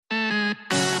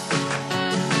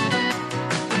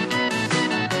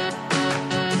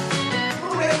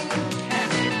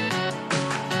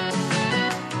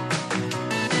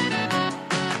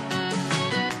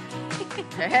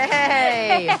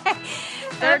Hey,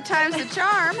 third time's the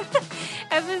charm.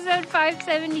 Episode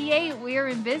 578, We're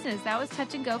in Business. That was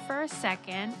touch and go for a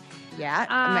second. Yeah,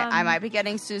 I might be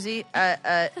getting Susie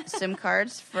SIM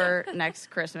cards for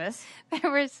next Christmas. There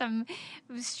were some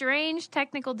strange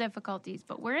technical difficulties,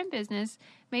 but we're in business.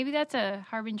 Maybe that's a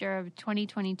harbinger of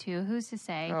 2022. Who's to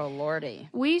say? Oh, Lordy.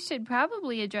 We should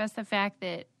probably address the fact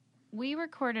that we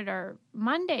recorded our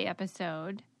Monday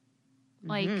episode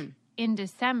like in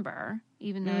December,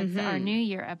 even though it's our New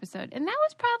Year episode. And that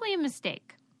was probably a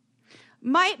mistake.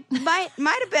 Might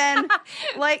have been.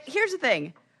 Like, here's the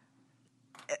thing.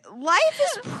 Life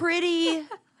is pretty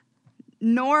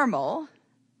normal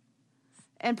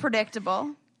and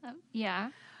predictable. Yeah.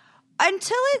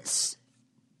 Until it's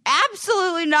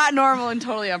absolutely not normal and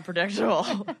totally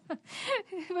unpredictable.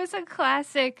 It was a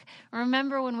classic,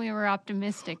 remember when we were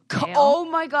optimistic tale. Oh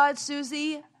my God,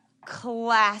 Susie.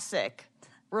 Classic.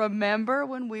 Remember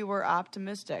when we were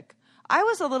optimistic. I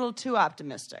was a little too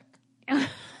optimistic.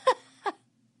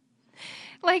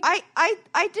 Like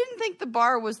I didn't think the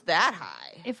bar was that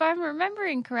high. If I'm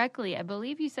remembering correctly, I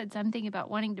believe you said something about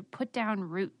wanting to put down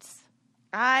roots.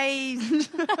 I did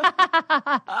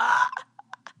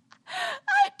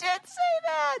say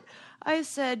that. I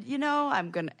said,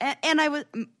 I'm going to, and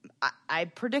I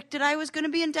predicted I was going to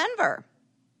be in Denver.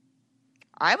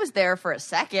 I was there for a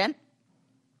second.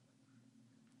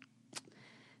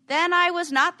 Then I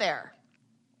was not there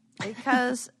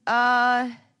because, where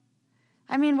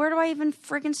do I even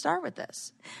freaking start with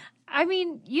this? I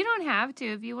mean, you don't have to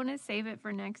if you want to save it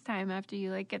for next time after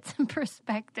you get some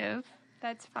perspective.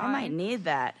 That's fine. I might need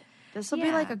that. This will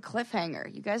be like a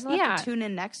cliffhanger. You guys will have to tune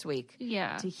in next week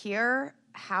to hear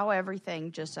how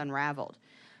everything just unraveled.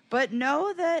 But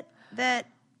know that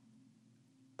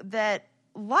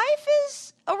life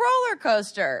is a roller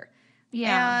coaster.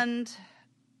 Yeah. And,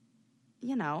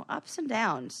 ups and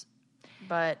downs.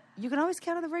 But you can always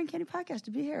count on the Brain Candy Podcast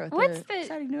to be here with an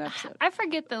exciting new episode. I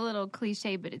forget the little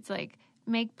cliche, but it's like,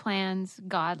 make plans,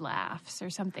 God laughs, or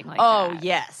something like that. Oh,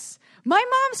 yes. My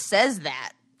mom says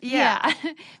that. Yeah.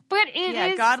 But it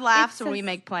is. God laughs when we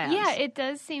make plans. Yeah, it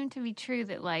does seem to be true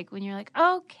that, when you're like,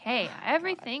 okay,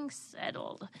 everything's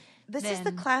settled. This is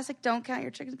the classic don't count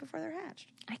your chickens before they're hatched.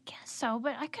 I guess so,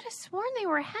 but I could have sworn they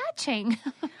were hatching.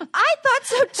 I thought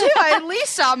so, too. I at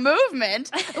least saw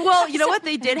movement. Well, you know what?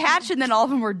 They did hatch, and then all of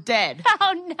them were dead.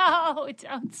 Oh, no.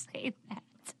 Don't say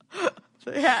that.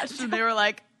 They hatched, and they were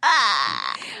like,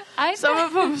 ah. Some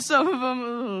of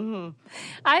them.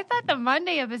 I thought the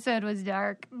Monday episode was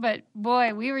dark, but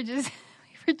boy, we were just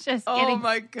getting Oh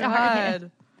my God.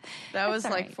 started. That was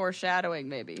like foreshadowing,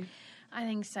 maybe. I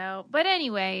think so. But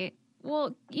anyway,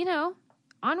 well,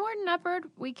 onward and upward,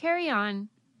 we carry on.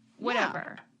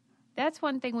 Whatever. Yeah. That's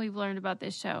one thing we've learned about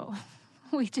this show.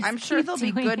 I'm sure there'll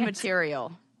be good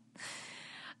material.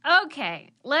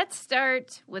 Okay, let's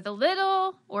start with a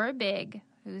little or a big,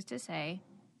 who's to say,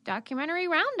 documentary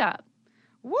roundup.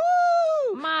 Woo!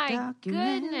 My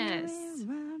goodness.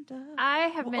 Roundup. I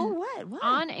have been What?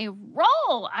 on a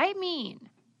roll.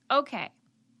 Okay.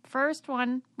 First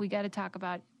one we got to talk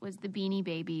about was the Beanie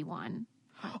Baby one.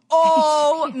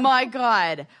 Oh, my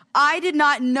God. I did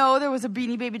not know there was a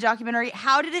Beanie Baby documentary.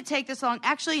 How did it take this long?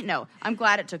 Actually, no. I'm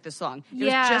glad it took this long. It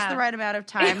was just the right amount of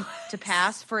time to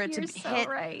pass for it to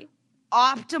hit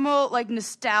optimal,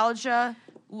 nostalgia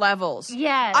levels.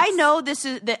 Yes. I know this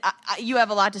is you have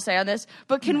a lot to say on this,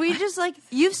 but can we just,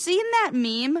 you've seen that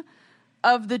meme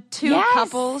of the two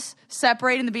couples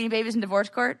separating the Beanie Babies in divorce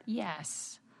court?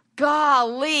 Yes.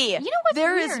 Golly. You know what's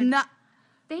there weird? Is not.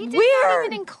 They did not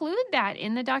even include that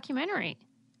in the documentary.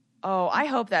 Oh, I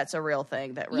hope that's a real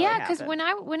thing that really happened. Yeah,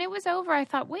 because when it was over, I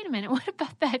thought, wait a minute, what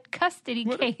about that custody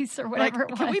case or whatever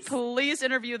it was? Can we please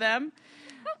interview them?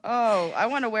 Oh, I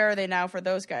want to Where Are They Now for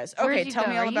those guys. Okay, tell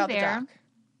me all about the doc.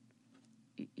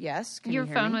 Yes, can Your you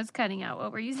hear phone me? was cutting out.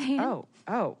 What were you saying? Oh.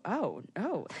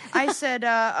 I said,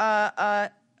 I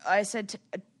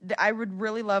would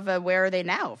really love a Where Are They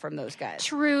Now from those guys.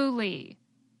 Truly.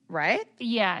 Right?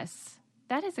 Yes.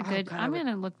 That is a good, I'm going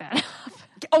to look that up.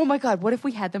 Oh my God, what if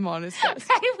we had them on as guests?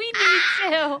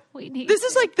 We need to. This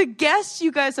is like the guests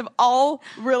you guys have all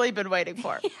really been waiting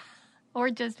for. Yeah. Or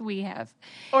just we have.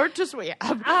 So tell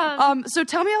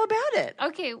me all about it.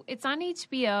 Okay, it's on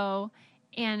HBO,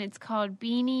 and it's called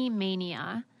Beanie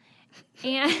Mania.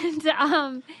 And,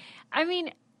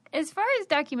 as far as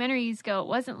documentaries go, it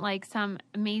wasn't like some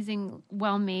amazing,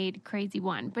 well-made, crazy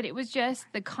one. But it was just,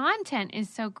 the content is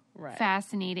so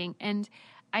fascinating. And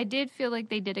I did feel like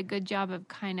they did a good job of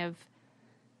kind of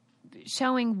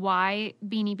showing why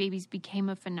Beanie Babies became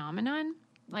a phenomenon.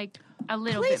 Like, a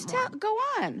little bit more. Go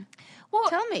on. Well,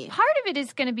 tell me. Part of it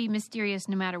is going to be mysterious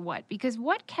no matter what, because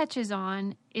what catches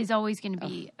on is always going to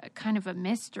be a kind of a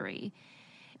mystery.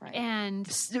 Right. And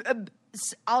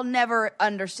I'll never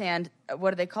understand,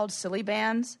 what are they called? Silly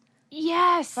bands?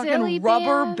 Yes, fucking silly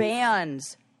rubber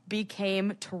bands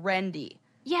became trendy.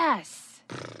 Yes.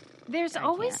 There's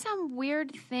always some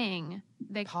weird thing.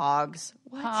 Pogs.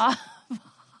 What?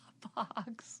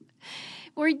 Pogs.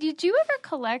 Did you ever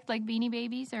collect like Beanie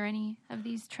Babies or any of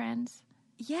these trends?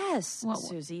 Yes,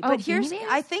 Susie. Oh, but here's,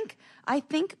 I think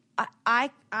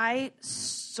I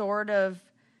sort of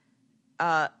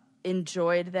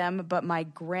enjoyed them, but my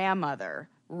grandmother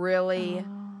really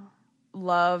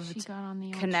loved. She got on the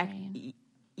old train.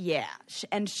 Yeah,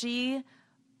 and she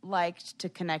liked to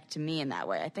connect to me in that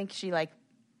way. I think she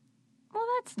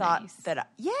thought nice. that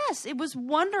yes, it was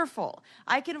wonderful.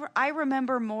 I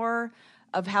remember more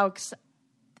of how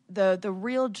the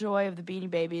real joy of the Beanie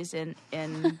Babies in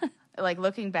like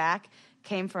looking back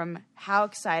came from how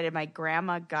excited my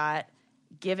grandma got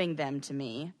giving them to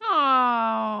me.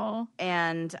 Oh.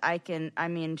 And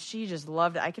she just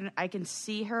loved it. I can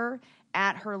see her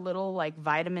at her little like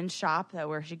vitamin shop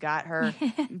where she got her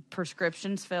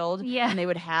prescriptions filled. Yeah. And they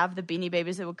would have the Beanie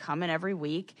Babies that would come in every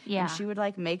week. Yeah. And she would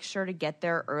like make sure to get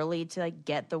there early to like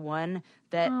get the one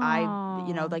that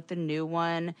like the new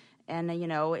one. And,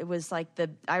 it was like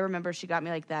I remember she got me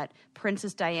like that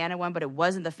Princess Diana one, but it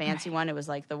wasn't the fancy one. It was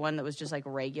like the one that was just like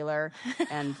regular,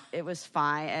 and it was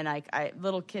fine. And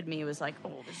little kid me was like,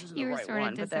 oh, this isn't the right one. You were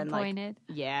sort of disappointed. But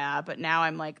then yeah, but now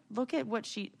I'm like, look at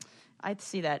what I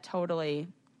see that totally.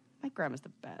 My grandma's the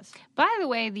best. By the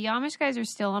way, the Amish guys are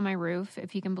still on my roof,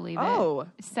 if you can believe it. Oh.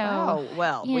 So,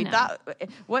 well, we thought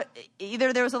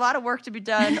either there was a lot of work to be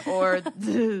done or.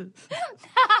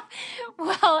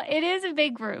 Well, it is a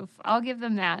big roof. I'll give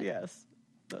them that. Yes.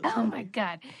 Oh, my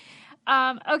God.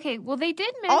 Okay, well, they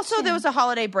did mention. Also, there was a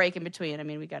holiday break in between. I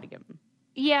mean, we got to give them.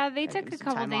 Yeah, they took a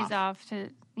couple days off to,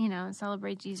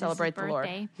 celebrate Jesus' birthday. The Lord.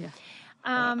 Yeah.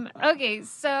 Okay,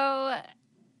 so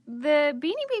the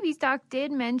Beanie Babies doc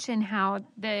did mention how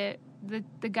the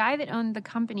guy that owned the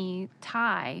company,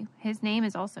 Ty, his name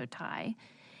is also Ty,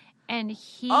 and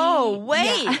he... Oh,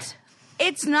 wait! Yeah.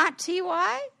 It's not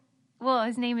T.Y.? Well,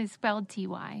 his name is spelled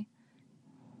T.Y.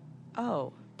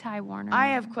 Oh. Ty Warner. I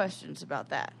have questions about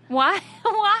that. Why?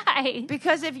 Why?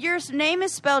 Because if your name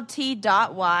is spelled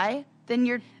T.Y, then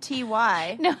you're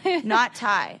T.Y., no. not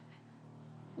Ty.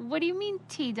 What do you mean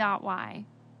T.Y?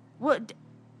 What?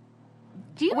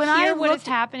 Do you hear what is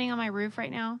happening on my roof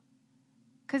right now?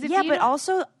 But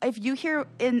also if you hear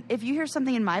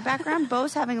something in my background,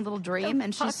 Bo's having a little dream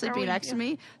and she's sleeping next to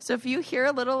me. So if you hear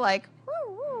a little like,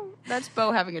 woo, woo, that's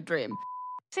Bo having a dream.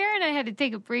 Sarah and I had to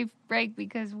take a brief break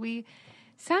because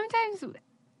sometimes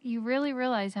you really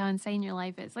realize how insane your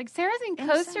life is. Like Sarah's in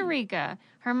Costa Rica.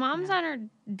 Her mom's on her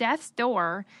death's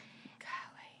door.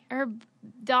 Golly. Her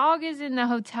dog is in the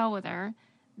hotel with her.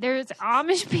 There's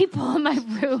Amish people on my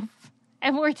roof.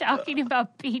 And we're talking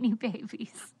about Beanie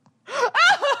Babies.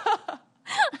 I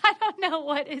don't know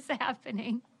what is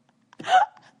happening.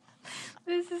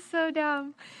 This is so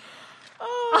dumb.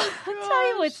 Oh, I'll tell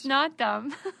you what's not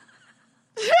dumb.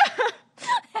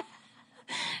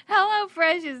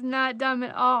 HelloFresh is not dumb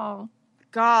at all.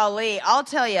 Golly, I'll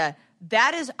tell you,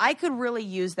 I could really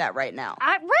use that right now.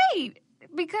 Right.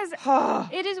 Because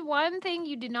it is one thing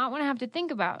you did not want to have to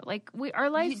think about. Like our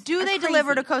lives. Do they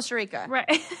deliver to Costa Rica?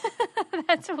 Right.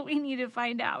 That's what we need to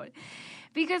find out.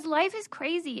 Because life is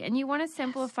crazy and you want to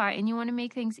simplify and you want to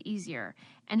make things easier.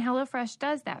 And HelloFresh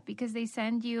does that because they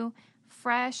send you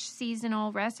fresh,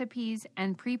 seasonal recipes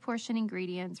and pre-portioned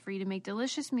ingredients for you to make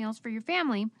delicious meals for your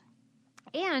family.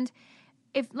 And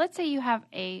if, let's say you have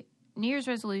a New Year's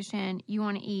resolution, you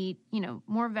want to eat,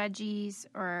 more veggies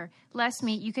or less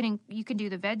meat, you can do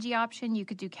the veggie option, you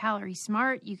could do calorie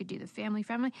smart, you could do the family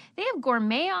friendly. They have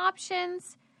gourmet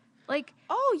options. Like,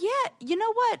 oh yeah, you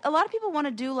know what? A lot of people want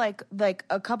to do like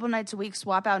a couple nights a week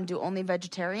swap out and do only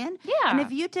vegetarian. Yeah. And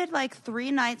if you did like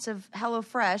 3 nights of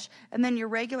HelloFresh and then your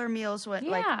regular meals went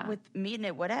like with meat in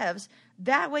it, whatevs,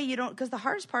 that way you don't, because the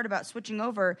hardest part about switching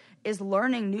over is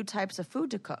learning new types of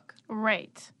food to cook.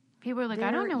 Right. People are like,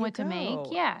 I don't know what to make.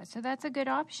 Yeah, so that's a good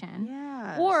option.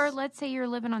 Yes. Or let's say you're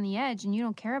living on the edge and you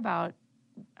don't care about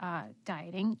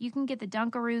dieting. You can get the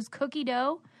Dunkaroos cookie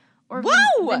dough or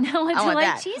vanilla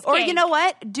delight cheesecake. Or you know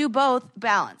what? Do both.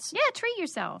 Balance. Yeah, treat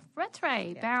yourself. That's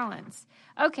right. Yeah. Balance.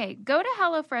 Okay, go to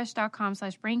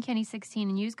HelloFresh.com/BrainCandy16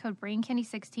 and use code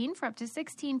BrainCandy16 for up to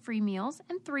 16 free meals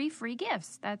and 3 free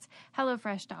gifts. That's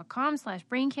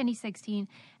HelloFresh.com/BrainCandy16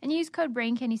 and use code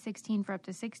BrainCandy16 for up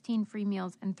to 16 free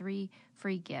meals and 3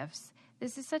 free gifts.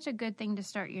 This is such a good thing to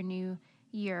start your new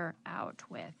year out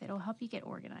with. It'll help you get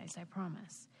organized, I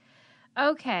promise.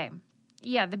 Okay.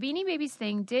 Yeah, the Beanie Babies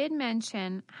thing did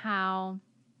mention how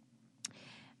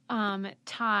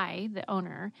Ty, the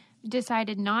owner,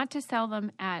 decided not to sell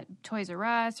them at Toys R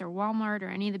Us or Walmart or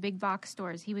any of the big box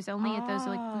stores. He was only at those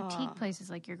like boutique places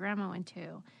like your grandma went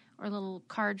to, or little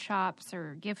card shops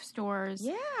or gift stores.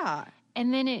 Yeah.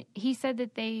 And then he said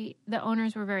that the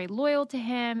owners were very loyal to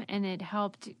him, and it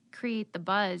helped create the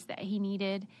buzz that he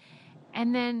needed.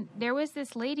 And then there was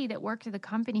this lady that worked at the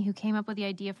company who came up with the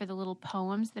idea for the little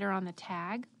poems that are on the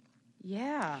tag.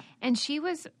 Yeah. And she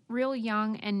was real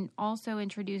young and also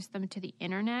introduced them to the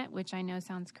internet, which I know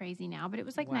sounds crazy now, but it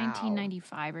was like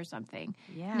 1995 or something.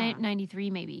 Yeah. 93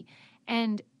 maybe.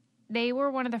 And they were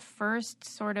one of the first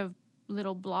sort of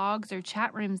little blogs or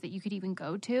chat rooms that you could even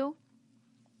go to.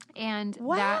 And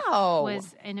that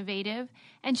was innovative.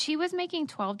 And she was making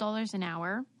 $12 an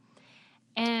hour.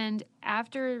 And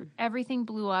after everything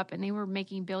blew up and they were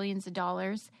making billions of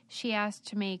dollars, she asked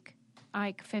to make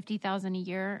like $50,000 a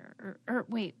year, or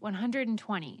wait,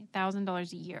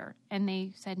 $120,000 a year. And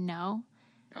they said no.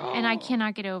 And I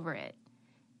cannot get over it.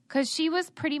 Because she was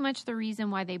pretty much the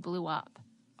reason why they blew up.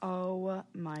 Oh,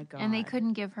 my God. And they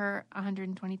couldn't give her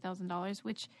 $120,000,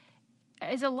 which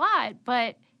is a lot,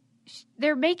 but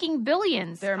they're making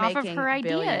billions off of her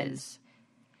ideas.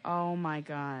 Oh, my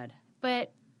God.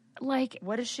 But, like...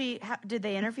 What is she... did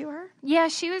they interview her? Yeah,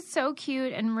 she was so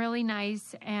cute and really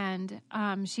nice, and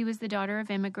she was the daughter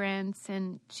of immigrants,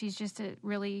 and she's just a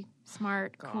really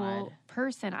smart, cool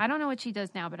person. I don't know what she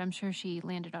does now, but I'm sure she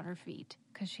landed on her feet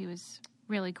because she was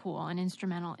really cool and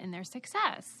instrumental in their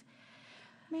success.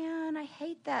 Man, I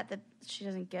hate that she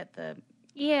doesn't get the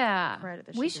credit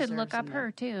that she we should look up in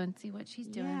her too and see what she's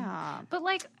doing. Yeah. But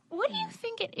like, what do you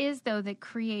think it is though that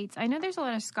creates? I know there's a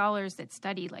lot of scholars that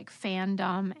study like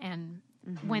fandom and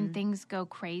when things go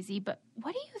crazy, but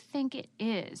what do you think it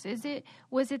is?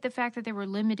 Was it the fact that there were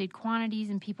limited quantities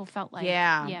and people felt like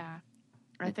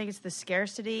I think it's the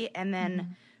scarcity, and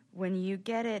then when you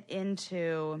get it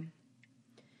into,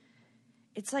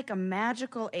 it's like a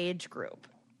magical age group.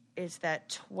 It's that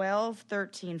 12,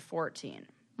 13, 14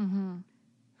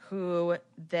 who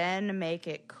then make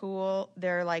it cool.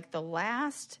 They're like the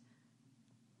last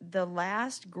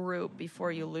group before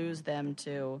you lose them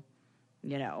to,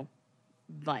 you know,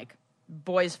 like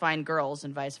boys find girls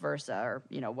and vice versa, or,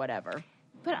 you know, whatever.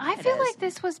 But I feel like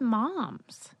this was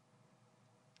moms.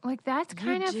 Like that's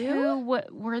kind of what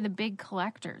were the big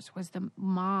collectors, was the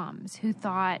moms who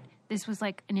thought this was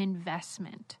like an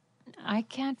investment. I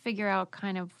can't figure out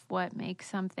kind of what makes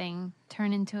something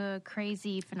turn into a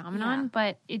crazy phenomenon,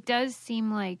 but it does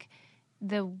seem like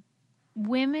the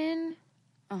women...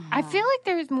 I feel like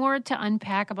there's more to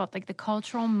unpack about like the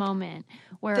cultural moment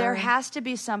where... There has to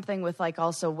be something with like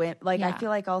also... I feel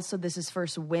like also this is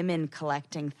first women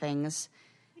collecting things.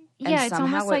 Yeah, it's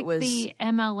almost like the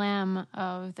MLM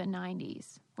of the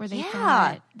 90s where they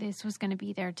thought this was going to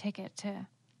be their ticket to...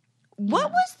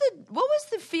 What was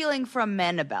the feeling from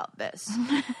men about this?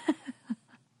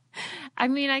 I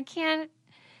mean, I can't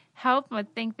help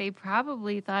but think they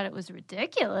probably thought it was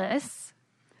ridiculous.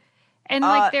 And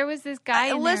like there was this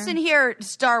guy. Listen here,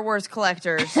 Star Wars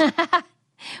collectors.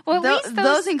 Well, at least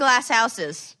those in glass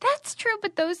houses. That's true,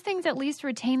 but those things at least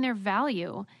retain their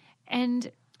value.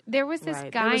 And there was this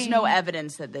guy. There was no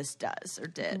evidence that this does or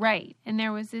did. Right, and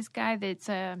there was this guy that's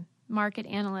a market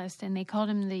analyst, and they called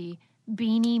him the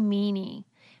Beanie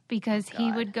because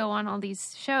he would go on all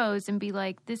these shows and be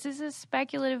like, this is a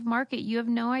speculative market. You have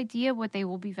no idea what they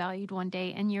will be valued one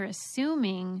day. And you're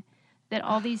assuming that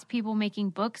all these people making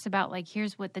books about like,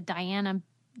 here's what the Diana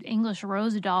English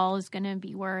Rose doll is going to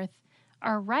be worth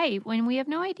are right when we have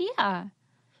no idea.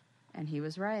 And he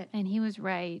was right.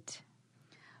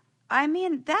 I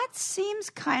mean, that seems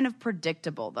kind of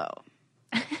predictable though.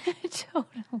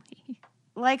 Totally.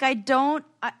 Like, I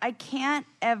can't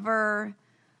ever...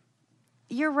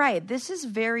 You're right. This is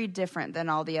very different than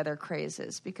all the other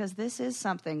crazes because this is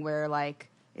something where, like,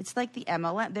 it's like the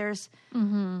MLM. There's...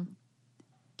 Do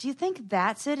you think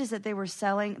that's it? Is that they were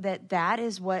selling... That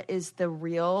is what is the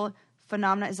real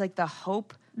phenomenon? Is like the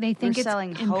hope... They think it's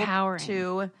selling empowering. Hope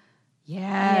to... Yes.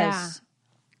 Yeah.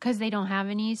 Because they don't have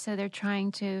any, so they're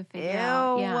trying to figure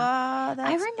out... Yeah.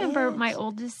 I remember my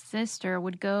oldest sister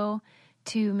would go...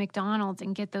 to McDonald's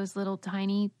and get those little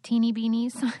teeny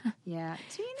beanies. Yeah.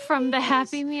 From the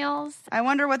Happy Meals. I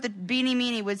wonder what the Beanie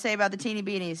Meanie would say about the teeny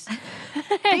beanies.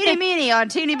 Beanie Meanie on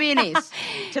teeny beanies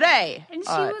today. And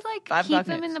she would like keep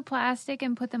them in the plastic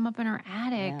and put them up in her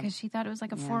attic because she thought it was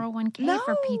like a 401k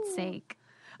for Pete's sake.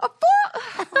 Oh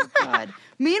God.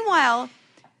 Meanwhile,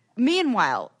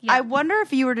 I wonder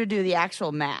if you were to do the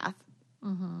actual math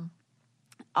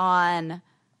on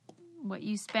what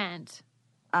you spent.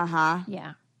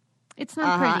 Yeah. It's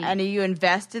not pretty. And you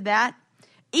invested that.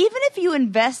 Even if you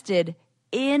invested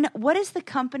in, what is the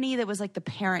company that was like the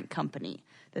parent company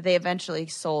that they eventually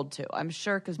sold to? I'm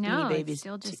sure because Beanie Babies. It's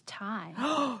still just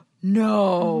Ty.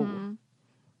 No.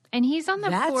 And he's on the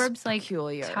That's Forbes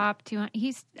peculiar. top 200.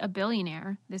 He's a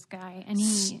billionaire, this guy. And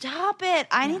Stop it.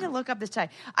 I need to look up this Ty.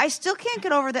 I still can't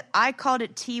get over that I called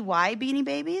it TY Beanie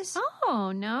Babies.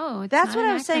 Oh, no. That's what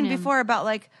I was saying before about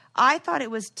I thought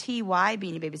it was TY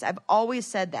Beanie Babies. I've always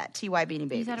said that, TY Beanie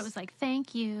Babies. You thought it was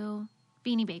thank you,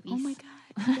 Beanie Babies. Oh my God.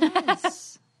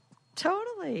 Yes.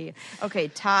 Totally. Okay,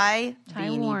 Ty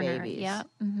Beanie Warner. Babies. Yep.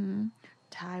 Mm-hmm.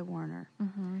 Ty Warner.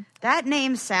 That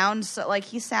name sounds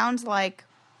he sounds like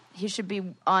he should be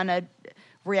on a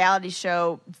reality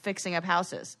show fixing up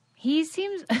houses. He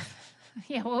seems,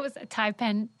 what was it? Ty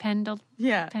Pendle?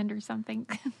 Yeah. Pend or something.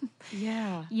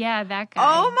 Yeah. Yeah, that guy.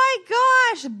 Oh my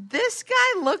gosh. This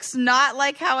guy looks not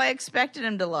like how I expected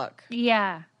him to look.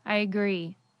 Yeah, I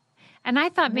agree. And I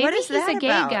thought maybe he's a gay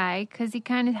guy because he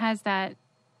kind of has that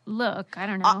look. I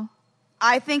don't know.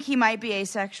 I think he might be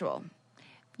asexual.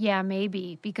 Yeah,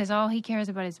 maybe because all he cares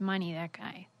about is money, that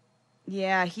guy.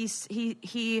 Yeah,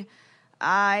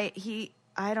 I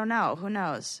don't know. Who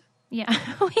knows? Yeah,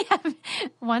 we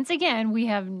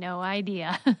have no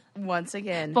idea. Once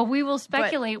again. But we will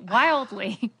speculate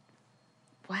wildly.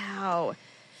 Wow.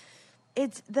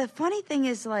 It's the funny thing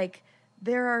is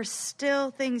there are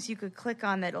still things you could click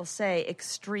on that'll say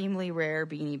extremely rare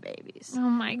Beanie Babies. Oh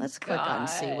my God. Let's click on and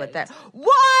see what that.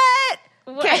 What?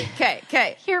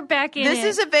 Okay. You're back in This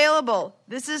is available.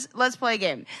 Let's play a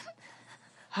game.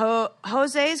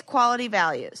 Jose's Quality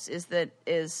Values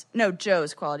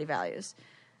Joe's Quality Values.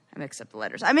 I mixed up the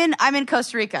letters. I'm in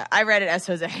Costa Rica. I read it as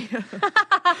Jose.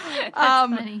 That's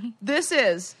funny. This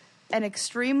is an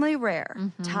extremely rare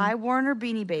Ty Warner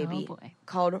Beanie Baby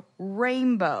called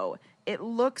Rainbow. It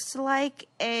looks like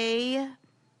a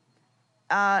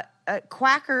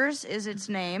Quackers is its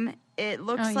name. It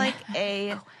looks like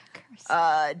a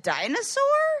dinosaur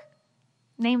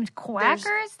named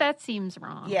Quackers. That seems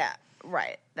wrong. Yeah,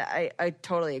 right. I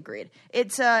totally agreed.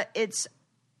 It's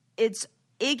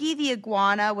Iggy the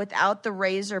iguana without the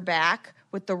razor back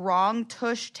with the wrong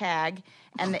tush tag,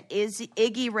 and the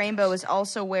Iggy Rainbow is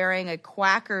also wearing a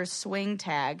Quackers swing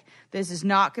tag. This is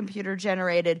not computer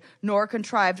generated, nor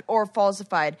contrived or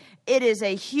falsified. It is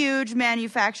a huge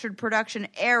manufactured production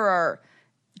error.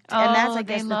 And that's, I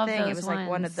guess, the thing. It was like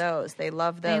one of those. They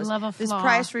love those. They love a flaw. This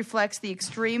price reflects the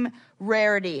extreme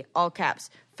rarity, all caps.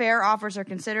 Fair offers are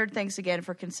considered. Thanks again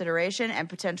for consideration and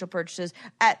potential purchases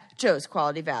at Joe's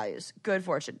Quality Values. Good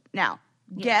fortune. Now,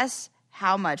 guess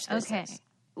how much this is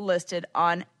listed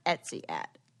on Etsy at.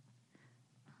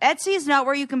 Etsy is not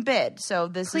where you can bid, so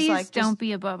this Please is like don't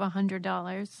be above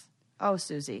 $100. Oh,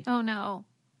 Susie. Oh no,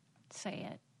 say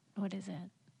it. What is it?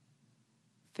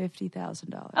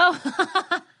 $50,000.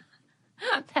 Oh,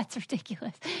 that's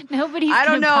ridiculous. Nobody's. I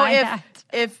don't know that.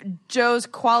 if Joe's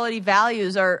Quality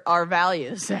Values are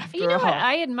values. After you know all. what?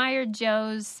 I admire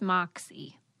Joe's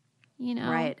moxie. You know,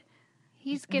 right?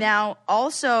 He's good. Now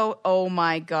also. Oh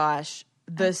my gosh,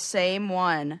 the same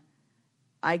one.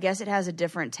 I guess it has a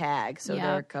different tag, so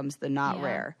there comes the not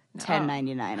rare.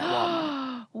 $10.99 at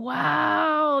Walmart.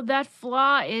 Wow, that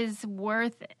flaw is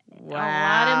worth a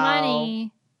lot of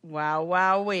money.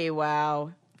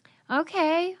 Wow.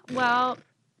 Okay, well,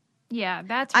 yeah,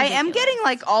 that's ridiculous. I am getting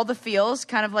like all the feels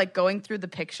kind of like going through the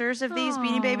pictures of these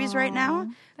Beanie Babies right now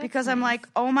because I'm like,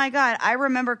 oh my God, I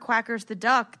remember Quackers the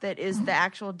duck that is the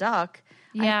actual duck.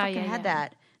 I had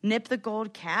that. Nip the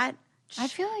gold cat. I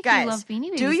feel like guys, you love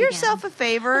Beanie Babies do yourself a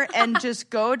favor and just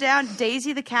go down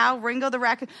Daisy the cow, Ringo the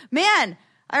raccoon. Man,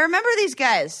 I remember these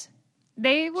guys.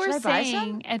 They were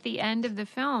saying at the end of the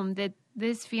film that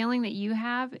this feeling that you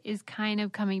have is kind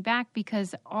of coming back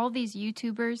because all these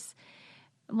YouTubers,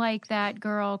 like that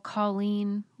girl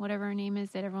Colleen, whatever her name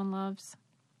is that everyone loves,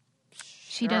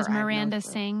 she does Miranda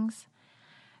Sings.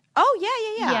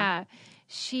 Oh, yeah. Yeah.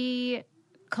 She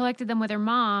collected them with her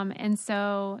mom, and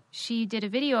so she did a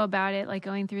video about it, like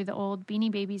going through the old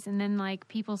Beanie Babies, and then like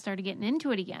people started getting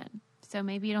into it again. So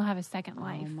maybe it'll have a second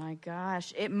life. Oh my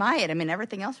gosh, it might. I mean,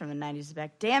 everything else from the 90s is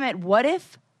back. Damn it, what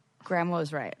if Grandma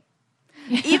was right?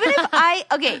 Even if I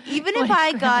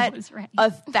got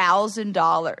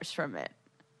 $1,000 from it,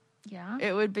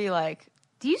 it would be like,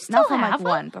 do you still not from have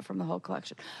one, but from the whole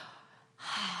collection.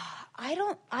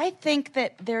 I think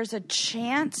that there's a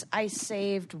chance I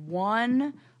saved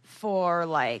one for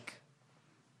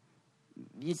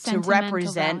to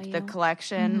represent the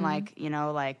collection, like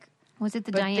Was it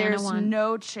the but Diana there's one?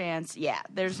 no chance. Yeah,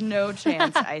 there's no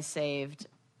chance I saved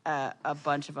a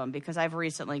bunch of them because I've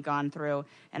recently gone through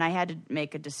and I had to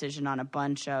make a decision on a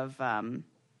bunch of,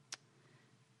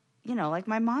 like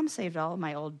my mom saved all of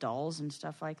my old dolls and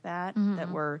stuff like that that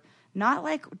were not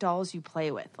like dolls you play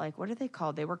with. Like, what are they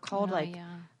called? They were called they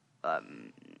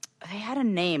had a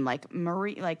name like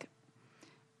Marie, like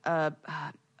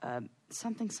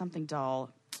something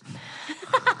doll.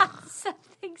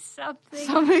 something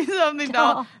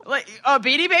doll. Like a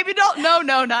Beanie Baby doll?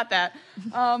 No, not that.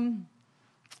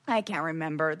 I can't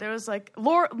remember. There was like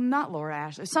not Laura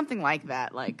Ashley, something like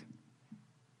that. Like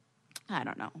I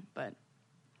don't know, but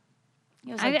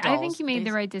it was like I think you made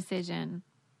the right decision.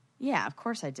 Yeah, of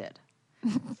course I did.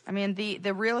 I mean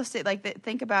the real estate. Like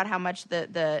think about how much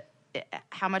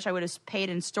how much I would have paid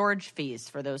in storage fees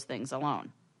for those things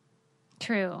alone.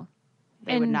 True.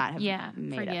 They would not have. Yeah,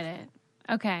 made forget it.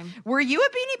 Okay. Were you a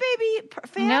Beanie Baby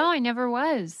fan? No, I never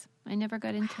was. I never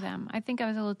got into them. I think I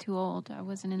was a little too old. I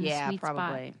wasn't in the sweet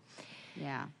probably. spot.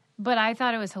 Yeah. But I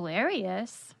thought it was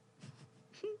hilarious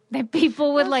that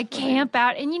people would camp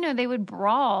out and, they would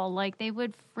brawl. Like they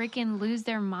would freaking lose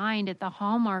their mind at the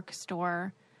Hallmark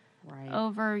store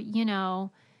over,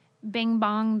 Bing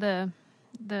Bong the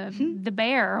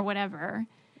bear or whatever.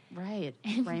 Right.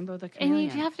 Rainbow the Chameleon.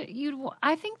 And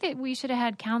I think that we should have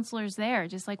had counselors there,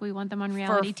 just like we want them on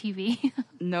reality TV.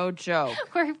 No joke.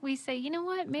 Where we say, you know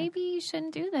what, maybe you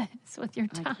shouldn't do this with your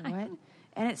time. What?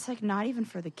 And it's not even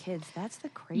for the kids. That's the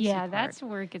crazy part. Yeah, that's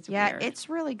where it gets weird. Yeah, it's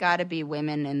really got to be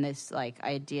women in this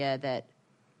idea that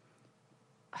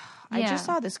I just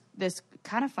saw this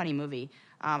kind of funny movie.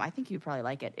 I think you'd probably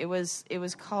like it. It was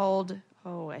called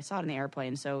I saw it in the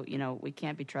airplane, so we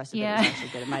can't be trusted that it was actually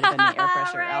good. It might have been the air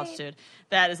pressure altitude.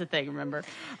 That is a thing, remember?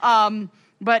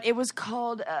 But it was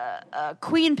called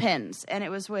Queen Pins, and it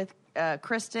was with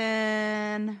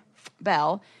Kristen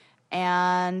Bell,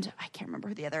 and I can't remember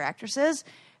who the other actress is.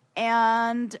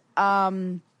 And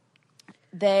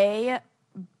they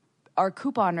are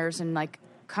couponers and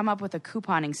come up with a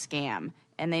couponing scam,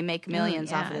 and they make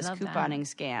millions off of this couponing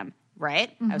scam.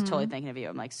 Right? Mm-hmm. I was totally thinking of you.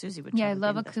 I'm like, Susie would totally I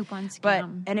love a coupon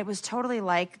scam. And it was totally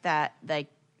like that. Like,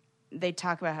 they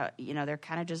talk about how, they're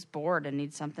kind of just bored and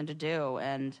need something to do.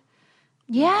 And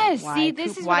yes, see,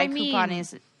 this is what I mean.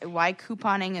 Why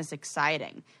couponing is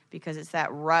exciting. Because it's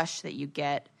that rush that you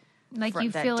get. Like you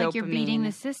feel like you're beating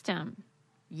the system.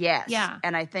 Yes. Yeah.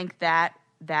 And I think that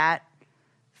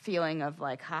feeling of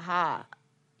haha,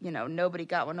 nobody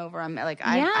got one over. I'm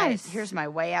here's my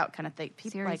way out kind of thing.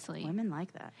 People women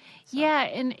like that. So. Yeah,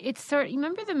 and it's you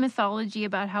remember the mythology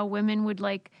about how women would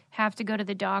have to go to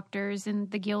the doctors in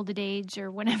the Gilded Age or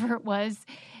whenever it was,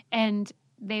 and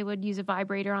they would use a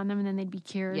vibrator on them and then they'd be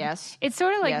cured. Yes. It's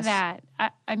sort of like that.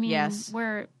 I mean,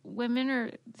 where women are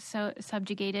so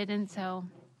subjugated and so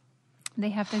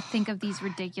they have to think of these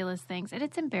ridiculous things. And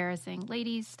it's embarrassing.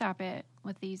 Ladies, stop it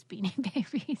with these Beanie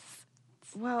Babies.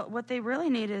 Well, what they really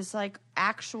need is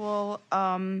actual,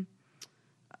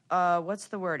 what's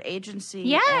the word? Agency.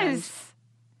 Yes. And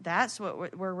that's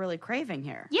what we're really craving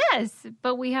here. Yes,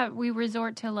 but we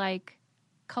resort to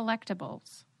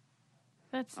collectibles.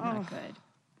 That's not good.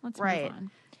 Let's move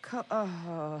on.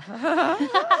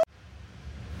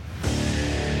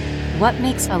 What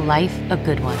makes a life a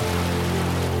good one?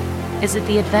 Is it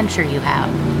the adventure you have?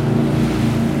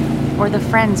 Or the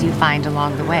friends you find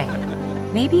along the way?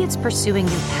 Maybe it's pursuing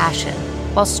your passion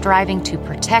while striving to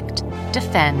protect,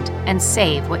 defend, and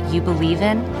save what you believe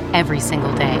in every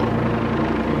single day.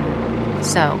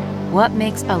 So, what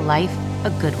makes a life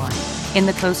a good one? In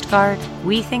the Coast Guard,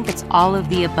 we think it's all of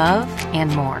the above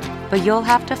and more, but you'll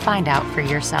have to find out for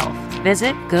yourself.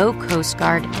 Visit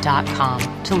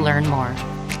gocoastguard.com to learn more.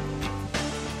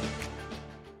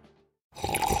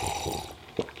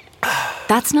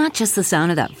 That's not just the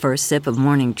sound of that first sip of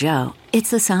Morning Joe.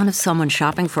 It's the sound of someone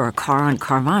shopping for a car on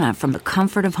Carvana from the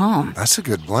comfort of home. That's a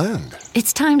good blend.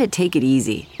 It's time to take it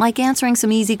easy, like answering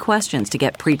some easy questions to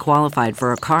get pre-qualified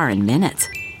for a car in minutes.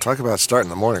 Talk about starting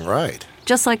the morning right.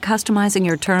 Just like customizing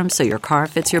your terms so your car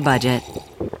fits your budget.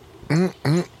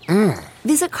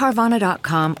 Visit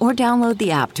Carvana.com or download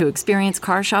the app to experience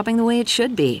car shopping the way it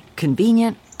should be.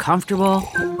 Convenient, comfortable.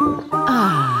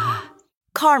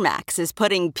 CarMax is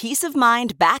putting peace of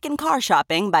mind back in car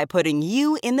shopping by putting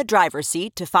you in the driver's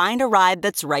seat to find a ride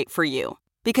that's right for you.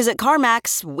 Because at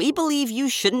CarMax, we believe you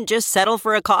shouldn't just settle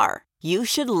for a car. You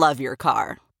should love your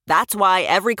car. That's why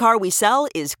every car we sell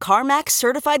is CarMax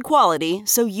certified quality,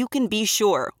 so you can be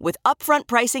sure with upfront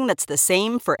pricing that's the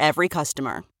same for every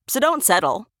customer. So don't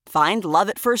settle. Find love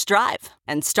at first drive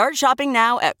and start shopping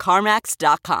now at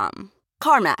CarMax.com.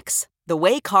 CarMax, the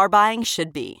way car buying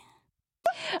should be.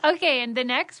 Okay, and the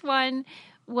next one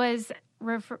was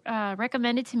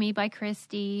recommended to me by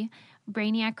Christy,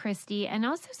 Brainiac Christy, and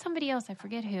also somebody else. I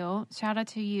forget who. Shout out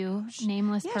to you,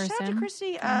 nameless person. Shout out to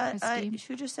Christy.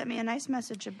 Who just sent me a nice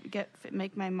message to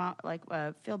make my mom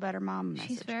feel better. Mom message.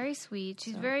 She's very sweet.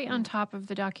 She's very on top of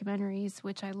the documentaries,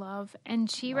 which I love. And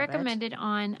she recommended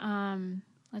on.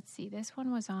 Let's see. This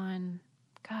one was on.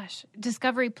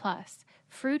 Discovery Plus.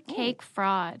 Fruitcake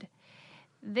Fraud.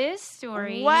 This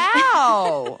story.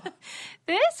 Wow.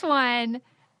 This one.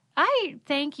 I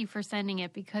thank you for sending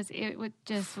it because it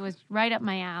was right up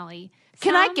my alley.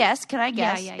 Can I guess?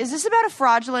 Yeah. Is this about a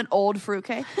fraudulent old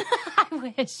fruitcake?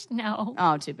 I wish. No.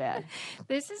 Oh, too bad.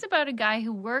 This is about a guy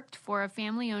who worked for a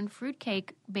family-owned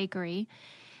fruitcake bakery.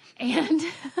 And can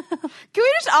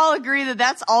we just all agree that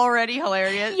that's already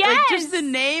hilarious? Yes. Like, just the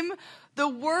name, the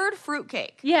word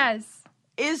fruitcake. Yes.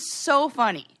 Is so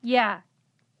funny. Yeah.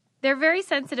 They're very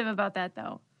sensitive about that,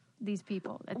 though. These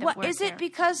people. What is it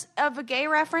because of a gay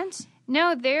reference?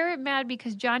 No, they're mad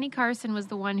because Johnny Carson was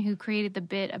the one who created the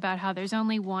bit about how there's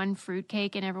only one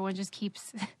fruitcake and everyone just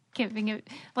keeps giving it,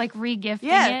 like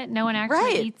re-gifting it. No one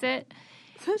actually eats it.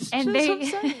 And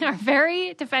they are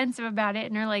very defensive about it.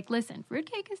 And they're like, listen,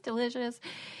 fruitcake is delicious.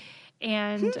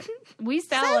 And we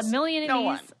sell a million of these.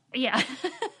 One. Yeah.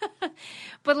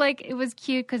 But, like, it was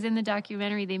cute because in the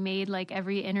documentary they made, like,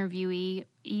 every interviewee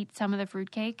eat some of the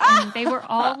fruitcake. And they were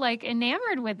all, like,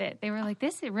 enamored with it. They were like,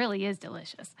 this really is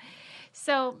delicious.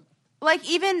 So. Like,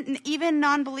 even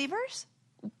non-believers?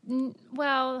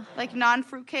 Well. Like,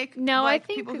 non-fruitcake? No, like I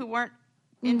think. people who weren't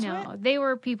into it? No, they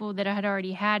were people that had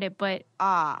already had it, but.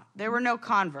 There were no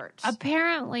converts.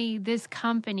 Apparently, this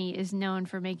company is known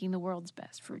for making the world's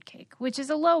best fruitcake, which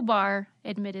is a low bar,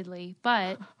 admittedly,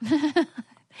 but.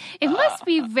 It must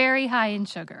be very high in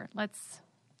sugar. Let's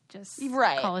just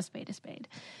call a spade a spade.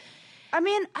 I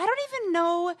mean, I don't even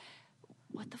know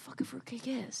what the fuck a fruitcake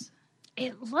is.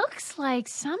 It looks like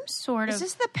some sort of... Is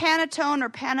this the panettone or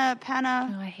panna...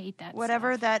 Oh, I hate that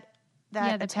whatever stuff.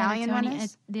 that Italian one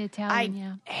is? The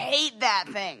Italian, I hate that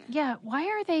thing. Yeah, why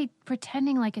are they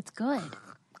pretending like it's good?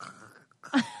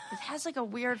 It has like a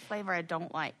weird flavor I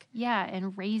don't like. Yeah,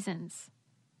 and raisins.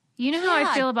 You know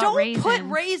how I feel about raisins. Don't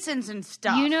put raisins in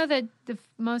stuff. You know that the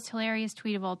most hilarious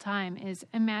tweet of all time is,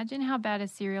 imagine how bad a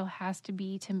cereal has to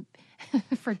be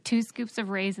for 2 scoops of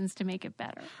raisins to make it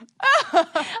better.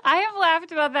 I have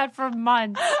laughed about that for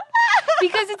months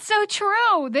because it's so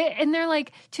true. And they're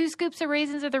like, 2 scoops of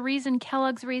raisins are the reason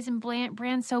Kellogg's Raisin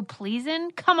brand's so pleasing.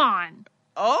 Come on.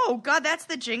 Oh, God, that's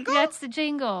the jingle? That's the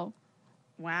jingle.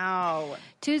 Wow.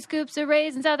 2 scoops of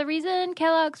raisins are the reason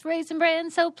Kellogg's Raisin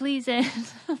brand's so pleasing.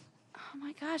 Oh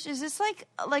my gosh, is this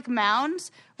like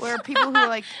Mounds where people who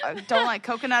like don't like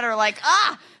coconut are like,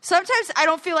 sometimes I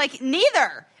don't feel like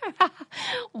neither.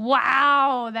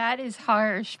 Wow, that is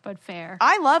harsh but fair.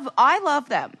 I love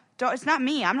them. It's not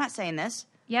me. I'm not saying this.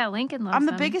 Yeah, Lincoln loves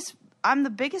them. I'm the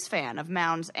biggest fan of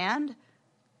Mounds and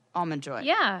Almond Joy.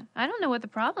 Yeah, I don't know what the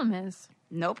problem is.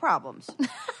 No problems.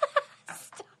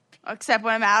 Except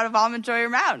when I'm out of Almond Joy or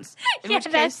Mounds. Yeah,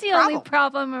 that's the only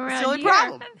problem around here. It's the only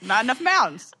problem. Not enough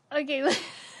Mounds. Okay.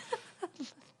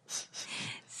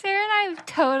 Sarah and I have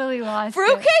totally lost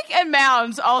Fruitcake and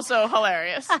Mounds, also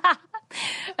hilarious.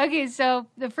 Okay, so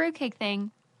the fruitcake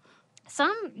thing.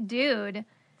 Some dude,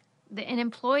 an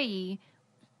employee,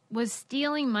 was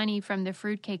stealing money from the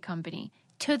fruitcake company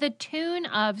to the tune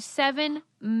of $17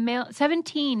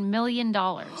 million.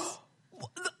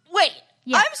 Wait,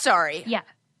 yeah. I'm sorry. Yeah.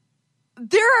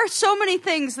 There are so many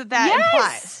things that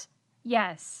implies.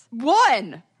 Yes.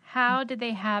 One. How did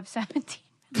they have $17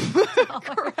 million?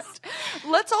 Correct.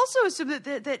 Let's also assume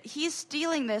that he's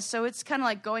stealing this, so it's kind of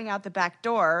like going out the back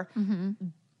door. Mm-hmm.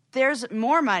 There's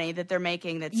more money that they're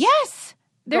making that's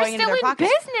they're still in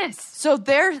business. So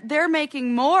they're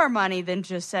making more money than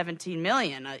just $17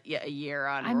 million a year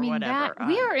on whatever.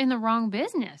 We are in the wrong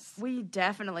business.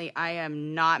 I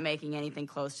am not making anything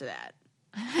close to that.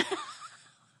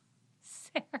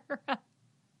 Sarah.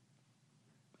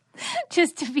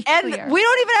 Just to be clear. And we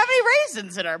don't even have any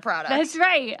raisins in our products. That's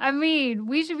right. I mean,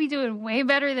 we should be doing way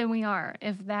better than we are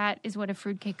if that is what a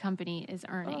fruitcake company is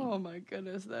earning. Oh, my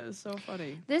goodness. That is so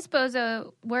funny. This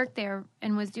bozo worked there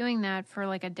and was doing that for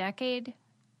like a decade.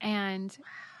 And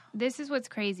this is what's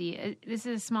crazy. This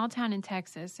is a small town in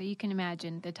Texas, so you can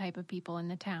imagine the type of people in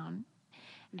the town.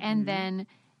 Mm-hmm. And then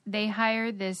they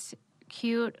hired this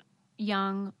cute,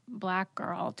 young black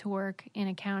girl to work in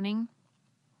accounting.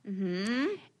 Mm-hmm.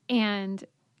 And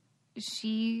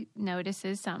she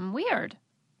notices something weird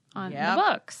on the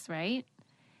books, right?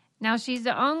 Now, she's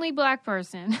the only black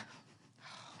person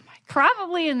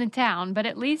probably in the town, but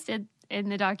at least in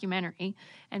the documentary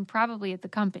and probably at the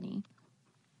company.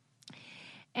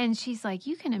 And she's like,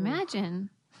 you can imagine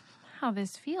how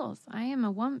this feels. I am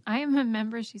a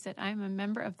member, she said, I am a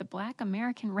member of the Black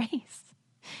American race.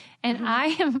 And I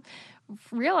am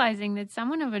realizing that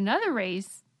someone of another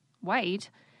race, white,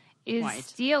 is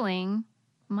stealing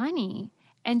money.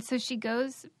 And so she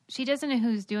doesn't know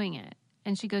who's doing it.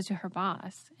 And she goes to her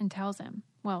boss and tells him,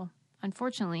 well,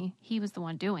 unfortunately, he was the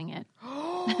one doing it.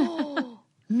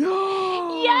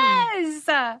 No! Yes!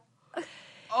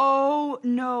 Oh,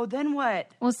 no. Then what?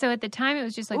 Well, so at the time, it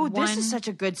was just like one... this is such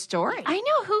a good story. I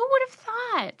know. Who would have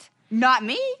thought? Not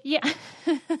me. Yeah.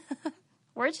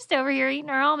 We're just over here eating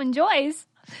our almond joys.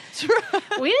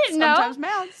 We didn't know. Sometimes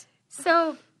mounts.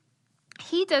 So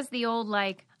he does the old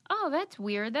like, oh, that's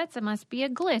weird. That must be a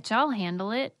glitch. I'll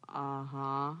handle it.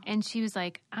 Uh-huh. And she was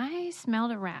like, I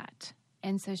smelled a rat.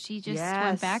 And so she just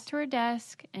went back to her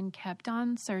desk and kept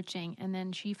on searching. And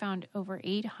then she found over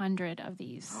 800 of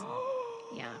these.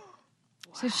 Yeah.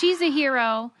 Wow. So she's a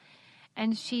hero.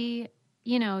 And she,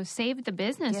 saved the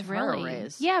business, Give really. her a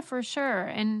raise. Yeah, for sure.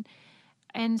 And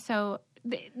so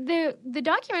the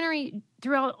documentary,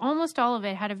 throughout almost all of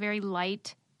it, had a very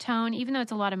light tone. Even though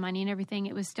it's a lot of money and everything,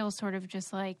 it was still sort of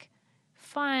just like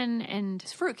fun and...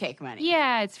 It's fruitcake money.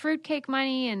 Yeah, it's fruitcake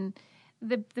money, and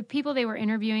the people they were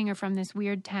interviewing are from this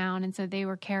weird town, and so they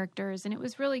were characters, and it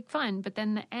was really fun. But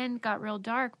then the end got real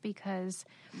dark because,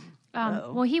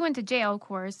 he went to jail, of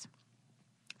course,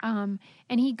 and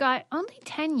he got only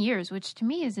 10 years, which to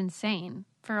me is insane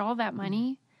for all that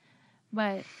money.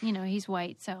 But, he's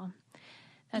white, so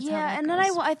that's how that and goes.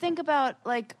 then I think about,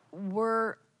 like,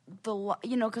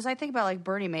 because I think about, like,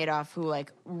 Bernie Madoff, who,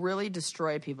 like, really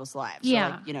destroyed people's lives.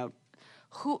 Yeah. So, like,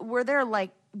 who were there,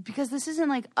 like, because this isn't,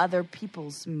 like, other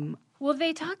people's... Well,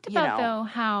 they talked about, though,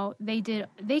 how they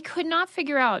could not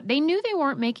figure out, they knew they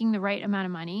weren't making the right amount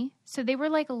of money, so they were,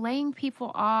 like, laying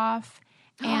people off,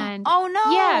 and... Oh,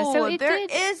 no! Yeah, so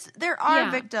there are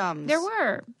victims. There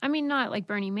were. I mean, not like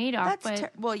Bernie Madoff,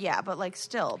 but... but, like,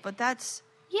 still, but that's...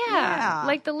 Yeah,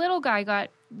 like the little guy got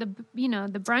the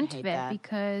brunt of it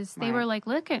because they were like,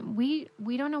 look, we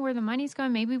don't know where the money's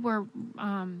going. Maybe we're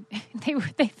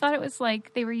they thought it was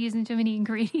like they were using too many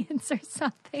ingredients or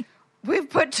something. We've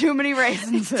put too many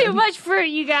raisins. Too much fruit,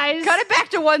 you guys. Cut it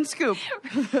back to one scoop.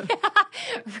 Right.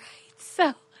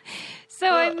 So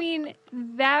I mean,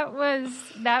 that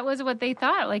was what they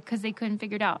thought, like, because they couldn't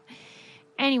figure it out.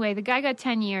 Anyway, the guy got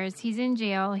 10 years. He's in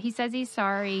jail. He says he's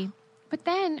sorry. But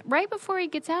then, right before he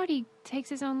gets out, he takes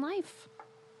his own life.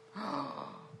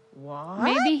 What?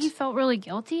 Maybe he felt really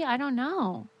guilty. I don't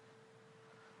know.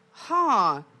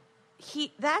 Huh.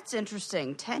 That's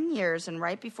interesting. 10 years, and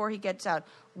right before he gets out,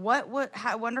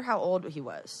 I wonder how old he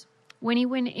was. When he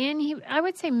went in, I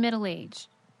would say middle-aged,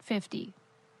 50.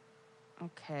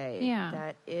 Okay.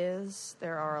 Yeah.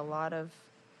 There are a lot of...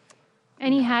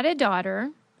 And he had a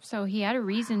daughter, so he had a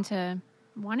reason to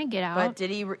want to get out. But did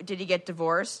he get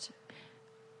divorced?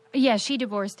 Yeah, she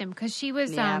divorced him because she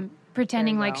was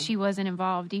pretending like go. she wasn't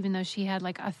involved, even though she had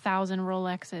like 1,000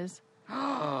 Rolexes.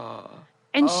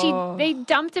 And they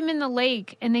dumped him in the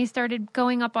lake, and they started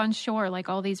going up on shore like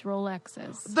all these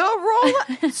Rolexes.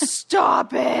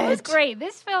 Stop it! It was great.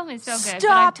 This film is so good.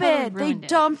 Stop but I totally it! They ruined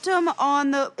dumped him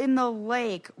in the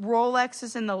lake.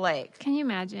 Rolexes in the lake. Can you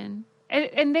imagine?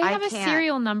 And they have a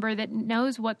serial number that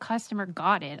knows what customer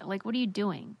got it. Like, what are you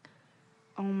doing?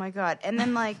 Oh my God! And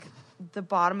then like. The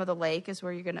bottom of the lake is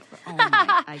where you're going to... Oh, my,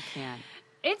 I can't.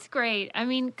 It's great. I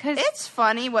mean, because... It's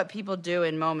funny what people do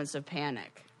in moments of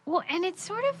panic. Well, and it's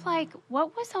sort of like,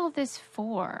 what was all this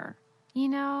for?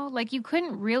 Like, you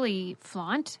couldn't really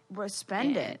flaunt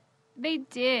spend it. They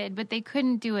did, but they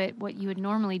couldn't do it what you would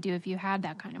normally do if you had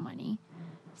that kind of money.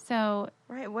 So...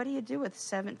 Right, what do you do with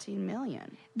 $17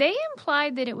 million? They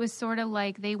implied that it was sort of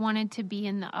like they wanted to be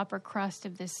in the upper crust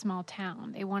of this small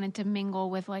town. They wanted to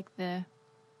mingle with, like, the...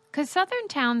 Because southern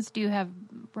towns do have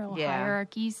real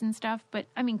hierarchies and stuff. But,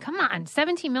 I mean, come on,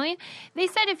 $17 million? They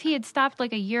said if he had stopped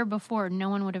like a year before, no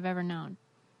one would have ever known.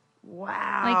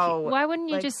 Wow. Like, why wouldn't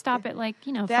you just stop at, like,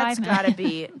 5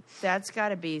 million? That's got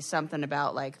to be something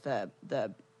about, like, the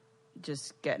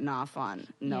just getting off on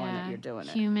knowing that you're doing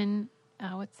it.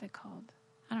 What's it called?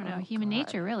 I don't know. Human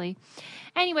nature, really.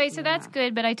 Anyway, so that's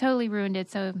good, but I totally ruined it.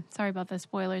 So sorry about the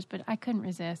spoilers, but I couldn't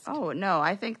resist. Oh, no.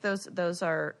 I think those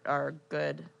are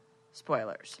good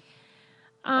spoilers.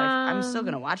 I'm still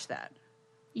going to watch that.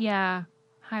 Yeah.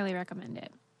 Highly recommend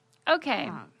it.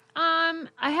 Okay. I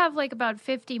have like about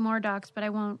 50 more docs, but I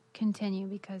won't continue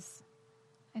because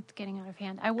it's getting out of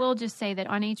hand. I will just say that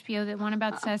on HBO, the one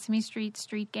about Sesame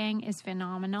Street Gang is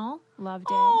phenomenal. Loved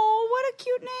it. Oh, what a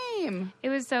cute name. It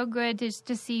was so good just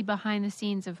to see behind the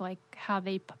scenes of like how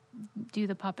they do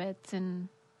the puppets and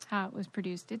how it was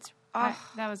produced.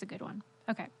 That was a good one.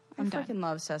 Okay, I'm done. I freaking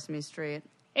love Sesame Street.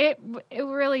 It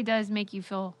really does make you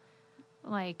feel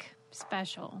like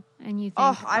special, and you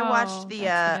think, I watched the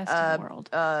best of the world.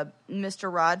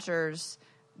 Mr. Rogers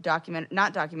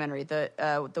not documentary,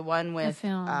 the one with the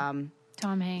film.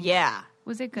 Tom Hanks. Yeah,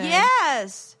 was it good?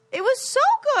 Yes, it was so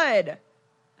good.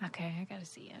 Okay, I gotta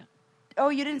see it. Oh,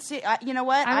 you didn't see? You know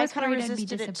what? I kind of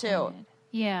resisted it too.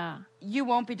 Yeah, you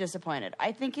won't be disappointed.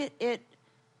 I think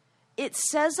it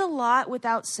says a lot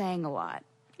without saying a lot.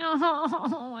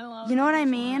 Oh, I love. You know what I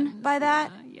mean by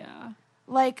that? Yeah.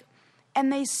 Like,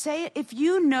 and they say if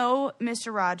you know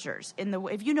Mr. Rogers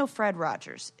if you know Fred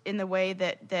Rogers in the way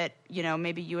that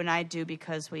maybe you and I do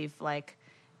because we've like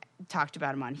talked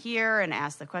about him on here and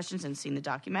asked the questions and seen the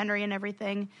documentary and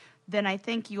everything, then I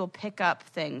think you'll pick up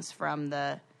things from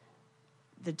the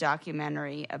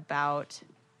documentary about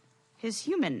his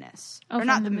humanness. Or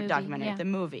not the documentary, the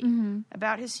movie. Mm-hmm.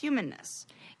 About his humanness.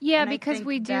 Yeah, because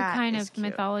we do kind of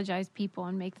mythologize people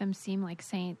and make them seem like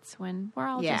saints when we're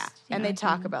all just... and they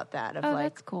talk about that, of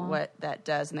like that's cool. what that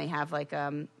does. And they have like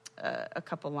a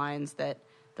couple lines that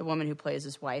the woman who plays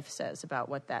his wife says about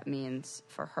what that means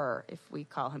for her if we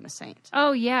call him a saint.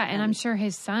 Oh, yeah, and I'm sure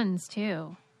his sons,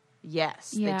 too.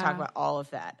 Yes, they talk about all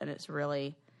of that, and it's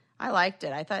really... I liked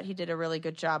it. I thought he did a really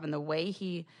good job, and the way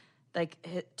he...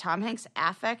 Tom Hanks'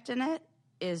 affect in it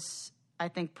is, I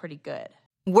think, pretty good.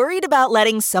 Worried about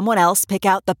letting someone else pick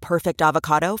out the perfect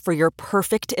avocado for your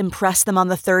perfect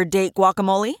impress-them-on-the-third-date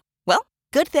guacamole? Well,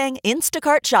 good thing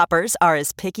Instacart shoppers are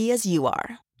as picky as you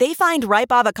are. They find ripe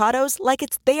avocados like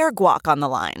it's their guac on the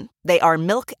line. They are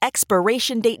milk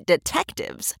expiration date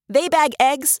detectives. They bag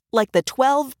eggs like the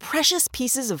 12 precious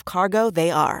pieces of cargo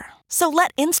they are. So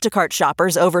let Instacart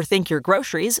shoppers overthink your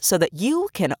groceries so that you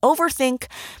can overthink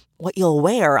what you'll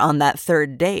wear on that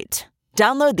third date.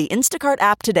 Download the Instacart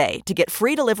app today to get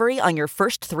free delivery on your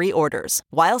first 3 orders,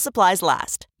 while supplies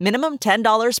last. Minimum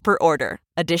 $10 per order.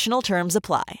 Additional terms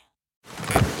apply.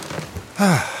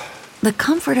 The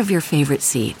comfort of your favorite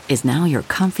seat is now your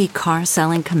comfy car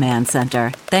selling command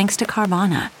center, thanks to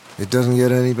Carvana. It doesn't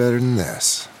get any better than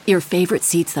this. Your favorite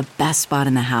seat's the best spot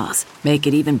in the house. Make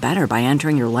it even better by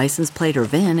entering your license plate or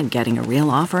VIN and getting a real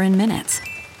offer in minutes.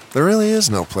 There really is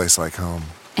no place like home.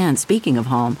 And speaking of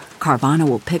home, Carvana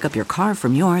will pick up your car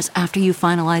from yours after you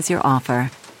finalize your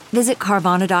offer. Visit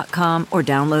Carvana.com or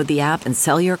download the app and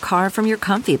sell your car from your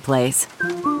comfy place.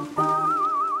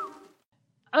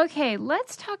 Okay,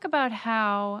 let's talk about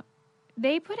how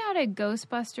they put out a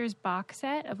Ghostbusters box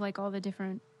set of like all the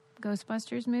different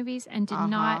Ghostbusters movies and did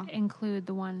not include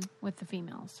the one with the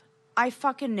females. I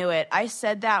fucking knew it. I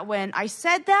said that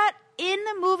in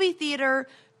the movie theater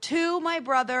to my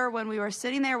brother when we were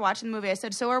sitting there watching the movie. I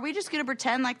said, so are we just going to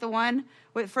pretend like the one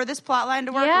for this plot line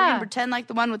to work? Yeah. Are we going to pretend like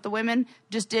the one with the women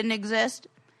just didn't exist?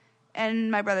 And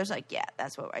my brother's like, yeah,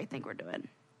 that's what I think we're doing.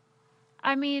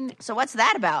 I mean... So what's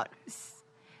that about?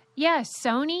 Yeah,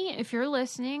 Sony, if you're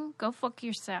listening, go fuck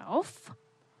yourself.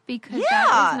 Because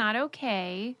that is not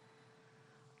okay.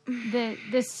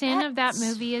 The sin of that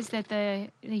movie is that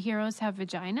the heroes have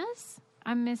vaginas?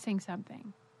 I'm missing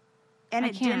something. And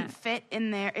it didn't fit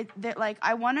in there.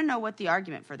 I want to know what the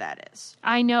argument for that is.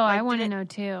 I know. I want to know,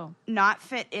 too. Not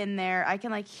fit in there. I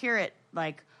can, hear it,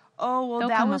 oh, well,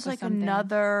 that was,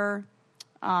 another,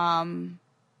 timeline.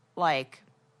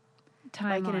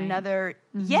 In another,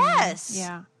 mm-hmm. Yes!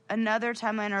 Yeah. Another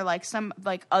timeline or, some,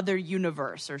 other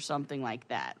universe or something like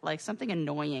that. Something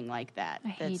annoying like that. I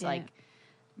hate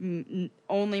it.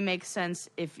 Only makes sense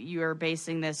if you're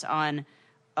basing this on,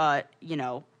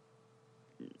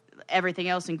 everything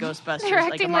else inGhostbusters, they're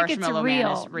acting a Marshmallow like it's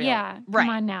Man is real. Yeah, right.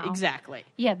 Come on now. Exactly.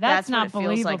 Yeah, that's not what it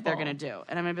believable. feels like they're going to do.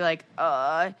 And I'm going to be like,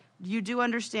 you do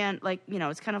understand,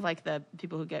 it's kind of like the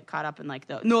people who get caught up in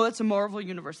no, that's a Marvel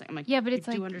universe thing. I'm like, yeah, but it's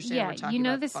you do understand we're talking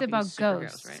about this is fucking about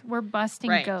ghosts. Right? We're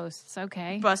busting ghosts,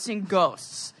 okay? Busting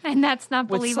ghosts. And that's not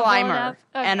with believable Slimer enough?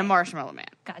 Okay. and a Marshmallow Man.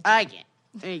 Gotcha. I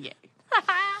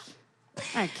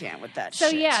can't with that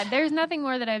shit. So, yeah, there's nothing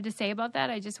more that I have to say about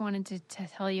that. I just wanted to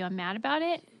tell you I'm mad about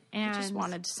it. And I just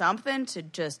wanted something to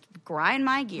just grind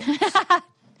my gears.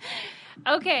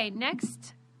 Okay,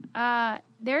 next.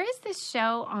 There is this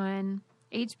show on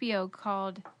HBO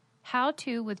called How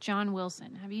To with John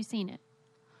Wilson. Have you seen it?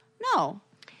 No.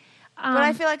 But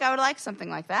I feel like I would like something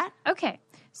like that. Okay.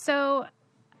 So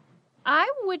I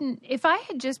wouldn't, if I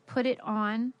had just put it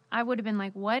on, I would have been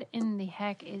like, what in the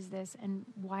heck is this? And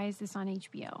why is this on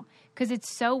HBO? Because it's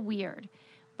so weird.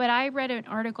 But I read an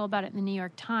article about it in the New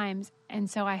York Times, and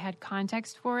so I had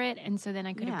context for it, and so then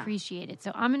I could appreciate it.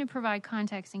 So I'm going to provide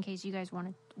context in case you guys want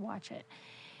to watch it.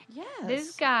 Yes.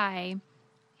 This guy,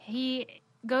 he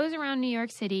goes around New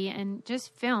York City and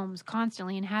just films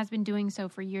constantly and has been doing so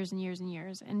for years and years and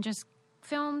years, and just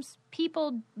films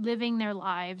people living their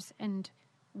lives and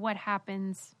what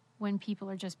happens when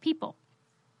people are just people.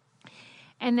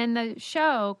 And then the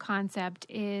show concept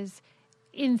is,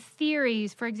 in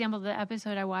theories, for example, the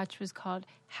episode I watched was called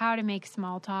How to Make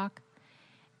Small Talk.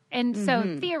 And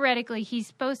so theoretically, he's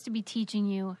supposed to be teaching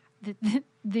you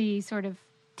the sort of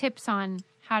tips on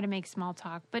how to make small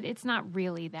talk, but it's not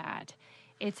really that.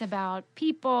 It's about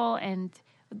people and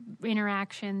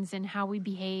interactions and how we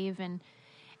behave.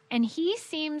 And he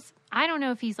seems, I don't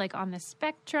know if he's like on the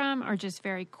spectrum or just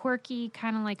very quirky,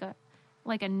 kind of like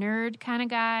a nerd kind of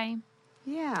guy.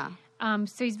 Yeah.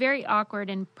 So he's very awkward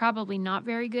and probably not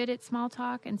very good at small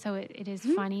talk. And so it is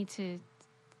funny to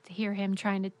hear him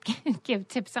trying to give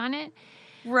tips on it.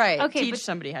 Right. Okay, Teach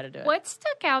somebody how to do it. What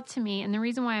stuck out to me, and the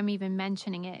reason why I'm even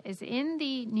mentioning it, is in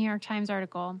the New York Times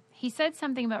article, he said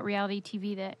something about reality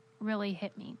TV that really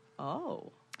hit me.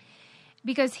 Oh.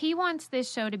 Because he wants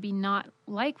this show to be not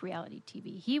like reality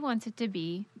TV. He wants it to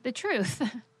be the truth.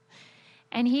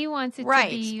 And he wants it to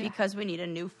be... because we need a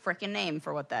new frickin' name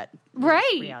for what that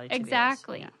reality TV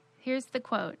exactly. is. Yeah. Here's the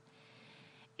quote.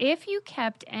 If you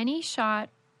kept any shot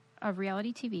of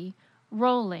reality TV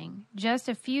rolling just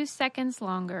a few seconds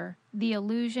longer, the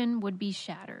illusion would be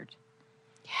shattered.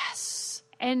 Yes.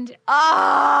 And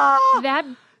that...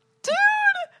 Dude!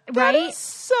 Right? That is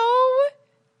so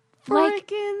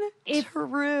freaking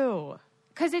true.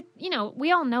 Because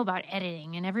we all know about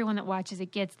editing, and everyone that watches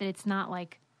it gets that it's not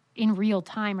like in real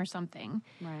time or something.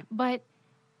 Right. But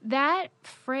that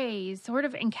phrase sort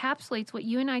of encapsulates what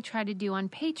you and I try to do on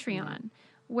Patreon,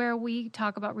 where we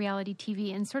talk about reality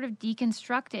TV and sort of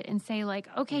deconstruct it and say, like,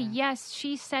 okay, yes,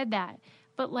 she said that.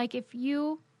 But, like, if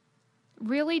you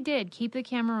really did keep the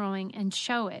camera rolling and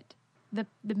show it, the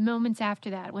moments after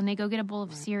that, when they go get a bowl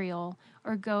of cereal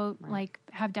or go, like,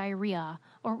 have diarrhea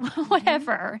or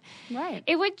whatever,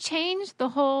 it would change the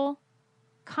whole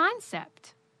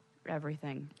concept.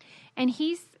 Everything. And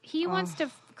he wants to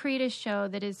create a show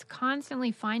that is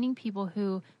constantly finding people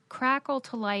who crackle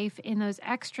to life in those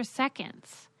extra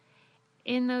seconds,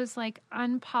 in those like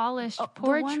unpolished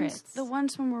portraits. The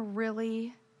ones when we're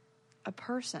really a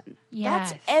person.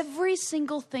 Yes. That's every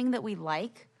single thing that we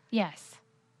like. Yes.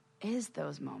 Is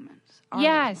those moments.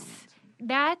 Yes. Those moments.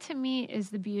 That to me is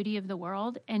the beauty of the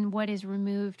world and what is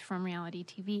removed from reality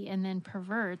TV and then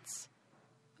perverts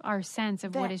our sense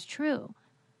of what is true.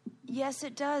 Yes,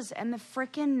 it does. And the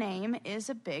frickin' name is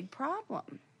a big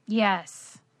problem.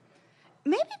 Yes.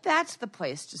 Maybe that's the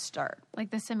place to start. Like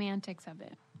the semantics of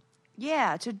it.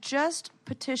 Yeah, to just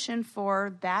petition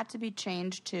for that to be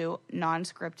changed to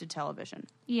non-scripted television.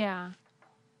 Yeah.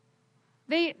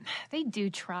 They do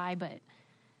try, but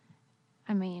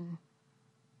I mean,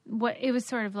 it was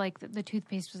sort of like the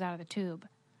toothpaste was out of the tube,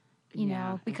 you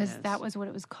know, because that was what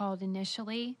it was called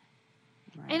initially.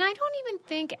 Right. And I don't even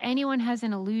think anyone has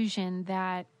an illusion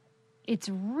that it's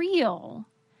real,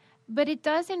 but it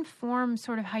does inform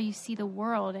sort of how you see the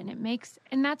world,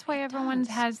 and that's why everyone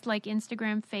has like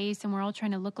Instagram face, and we're all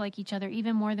trying to look like each other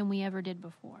even more than we ever did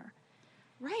before.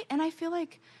 Right, and I feel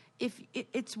like if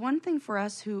it's one thing for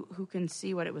us who can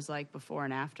see what it was like before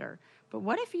and after, but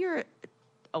what if you're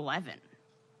 11?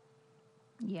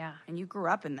 Yeah. And you grew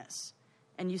up in this,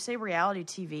 and you say reality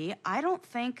TV, I don't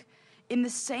think... In the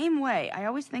same way, I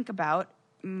always think about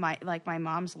my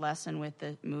mom's lesson with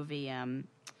the movie, or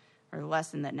the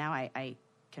lesson that now I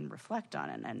can reflect on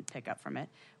and pick up from it,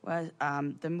 was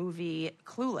the movie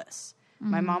Clueless. Mm-hmm.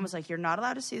 My mom was like, you're not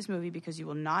allowed to see this movie because you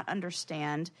will not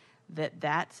understand that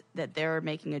they're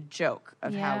making a joke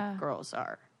of how girls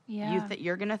are. Yeah.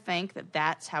 You're going to think that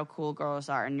that's how cool girls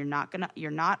are, and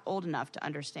you're not old enough to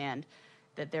understand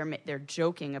that they're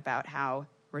joking about how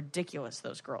ridiculous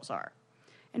those girls are.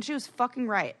 And she was fucking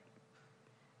right.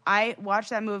 I watched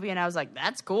that movie and I was like,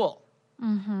 that's cool.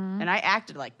 Mm-hmm. And I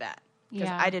acted like that. Because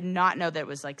I did not know that it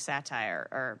was like satire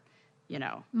or,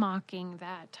 mocking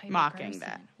that type of person. Mocking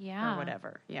that. Yeah. Or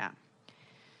whatever. Yeah.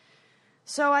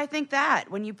 So I think that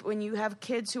when you have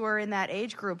kids who are in that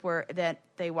age group where that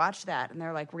they watch that and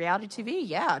they're like, reality TV?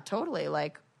 Yeah, totally.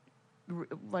 Like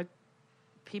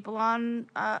people on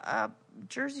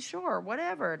Jersey Shore,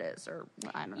 whatever it is, or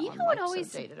I don't know. You know what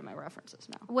always so dated in my references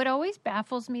now. What always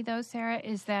baffles me, though, Sarah,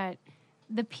 is that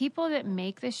the people that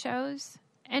make the shows,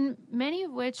 and many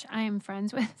of which I am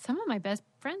friends with, some of my best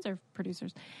friends are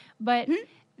producers, but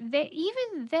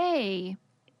they,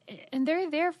 and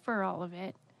they're there for all of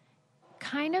it,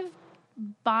 kind of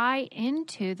buy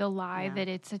into the lie that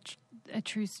it's a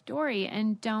true story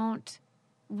and don't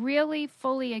really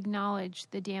fully acknowledge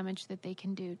the damage that they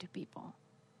can do to people.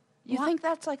 You think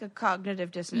that's like a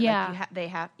cognitive dissonance? Yeah.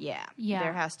 Like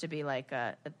There has to be like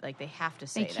they have to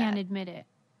say they can't admit it.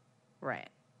 Right.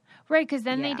 Right, because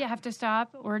then they have to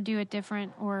stop or do it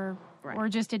different or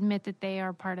just admit that they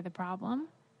are part of the problem.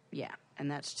 Yeah,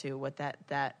 and that's too what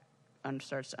that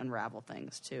starts to unravel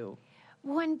things too.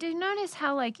 Well, do you notice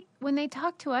how, like, when they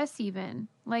talk to us even,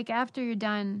 like, after you're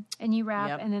done and you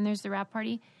wrap and then there's the wrap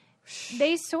party,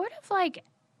 they sort of, like,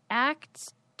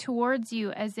 act towards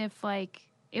you as if, like,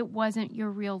 it wasn't your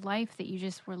real life that you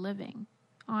just were living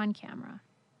on camera.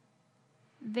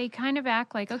 They kind of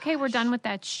act like, okay, we're done with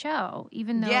that show,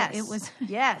 even though it was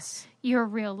your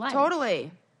real life.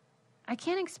 Totally. I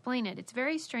can't explain it. It's a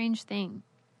very strange thing.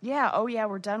 Yeah. Oh, yeah.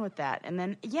 We're done with that. And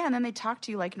then, and then they talk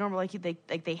to you like normal, like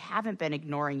they haven't been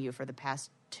ignoring you for the past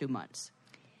 2 months.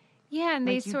 Yeah, and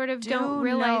like they sort of don't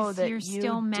realize that you're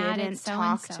still mad at so and so.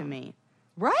 Talk to me,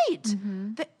 right?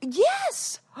 Mm-hmm.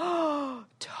 Yes. Oh,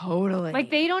 totally. Like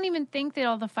they don't even think that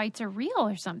all the fights are real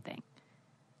or something.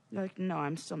 You're like, no,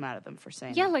 I'm still mad at them for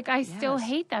saying. Yeah, like I still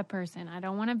hate that person. I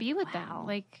don't want to be with them.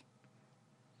 Like,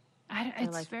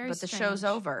 it's like, very. But strange. the show's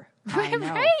over. I know,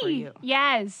 right? For you.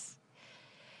 Yes.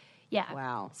 Yeah.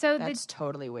 Wow. So that's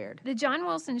totally weird. The John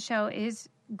Wilson show is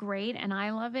great, and I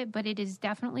love it, but it is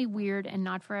definitely weird and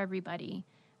not for everybody.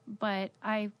 But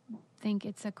I think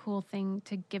it's a cool thing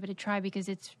to give it a try because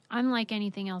it's unlike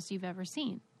anything else you've ever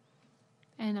seen.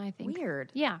 And I think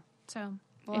weird. Yeah. So.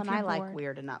 Well, and I like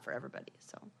weird and not for everybody.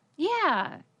 So.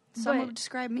 Yeah. Some would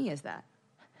describe me as that.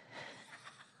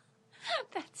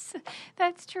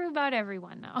 That's true about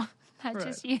everyone, though. Not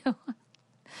just you.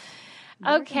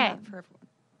 Weird okay. And not for everyone.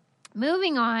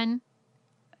 Moving on.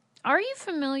 Are you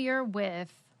familiar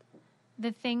with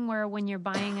the thing where when you're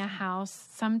buying a house,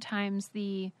 sometimes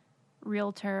the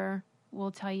realtor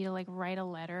will tell you to like write a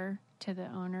letter to the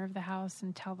owner of the house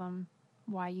and tell them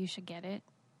why you should get it?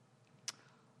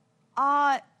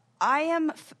 I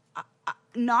am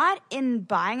not in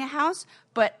buying a house,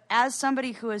 but as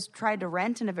somebody who has tried to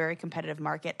rent in a very competitive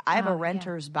market, I have a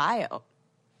renter's bio.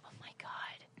 Oh my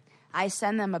God. I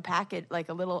send them a packet, like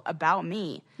a little about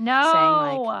me. No.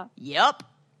 Saying like, yep.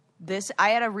 I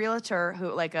had a realtor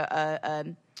who, like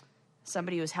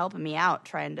somebody who was helping me out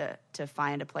trying to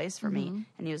find a place for me.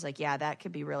 And he was like, yeah, that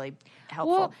could be really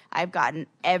helpful. Well, I've gotten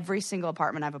every single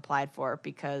apartment I've applied for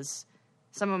because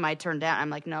some of them I turned down. I'm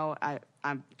like, no,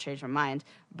 I've changed my mind.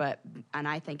 And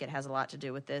I think it has a lot to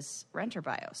do with this renter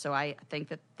bio. So I think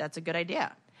that's a good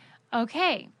idea.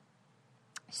 Okay.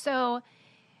 So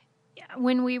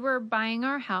when we were buying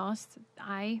our house,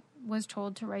 I was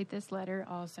told to write this letter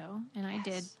also. And I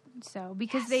did so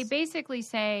because they basically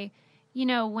say, you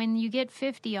know, when you get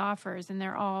 50 offers and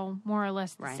they're all more or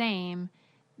less the same,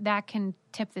 that can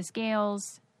tip the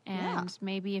scales. And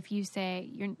maybe if you say,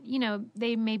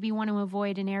 they maybe want to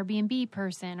avoid an Airbnb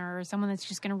person or someone that's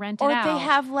just going to rent it out. Or they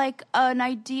have like an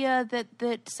idea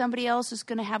that somebody else is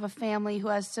going to have a family who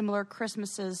has similar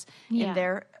Christmases in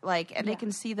their, and they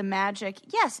can see the magic.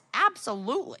 Yes,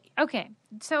 absolutely. Okay.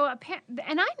 So,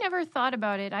 and I never thought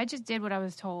about it. I just did what I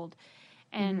was told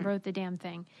and wrote the damn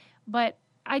thing. But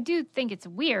I do think it's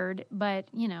weird, but,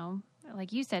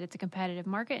 like you said, it's a competitive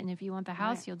market. And if you want the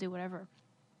house, you'll do whatever.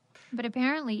 But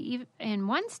apparently, in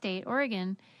one state,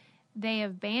 Oregon, they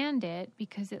have banned it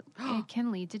because it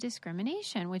can lead to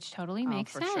discrimination, which totally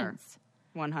makes sense. Sure.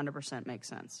 100% makes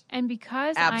sense. And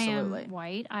because I am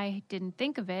white, I didn't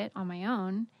think of it on my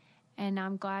own. And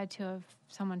I'm glad to have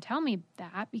someone tell me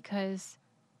that because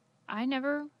I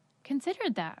never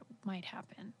considered that might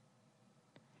happen.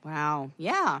 Wow.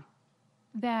 Yeah.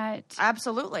 That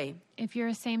absolutely. If you're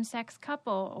a same-sex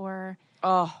couple or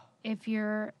if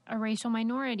you're a racial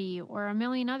minority or a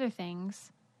million other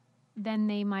things, then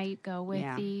they might go with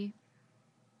the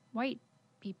white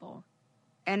people.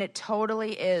 And it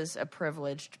totally is a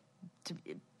privileged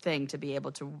thing to be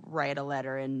able to write a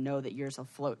letter and know that yours will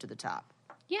float to the top.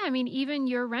 Yeah, I mean, even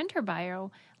your renter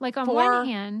bio, like on one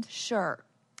hand, sure,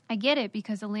 I get it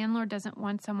because the landlord doesn't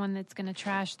want someone that's going to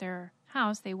trash their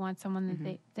house. They want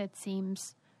someone that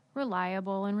seems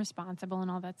reliable and responsible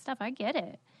and all that stuff. I get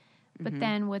it. But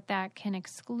then what that can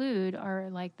exclude are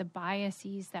like the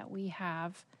biases that we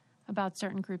have about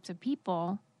certain groups of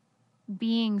people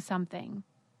being something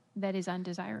that is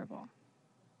undesirable.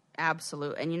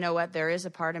 Absolutely. And you know what? There is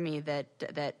a part of me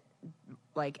that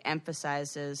like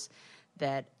emphasizes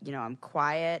that, I'm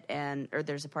quiet or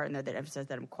there's a part in there that emphasizes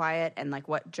that I'm quiet and like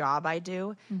what job I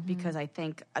do, because I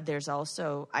think there's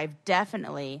also, I've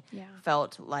definitely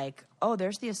felt like, oh,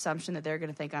 there's the assumption that they're going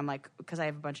to think I'm like, because I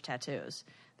have a bunch of tattoos,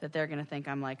 that they're going to think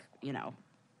I'm like,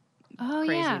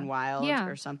 crazy and wild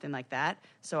or something like that.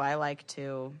 So I like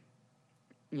to,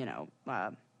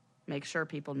 make sure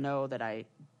people know that I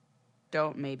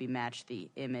don't maybe match the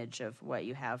image of what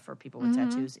you have for people with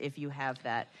tattoos if you have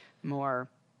that more,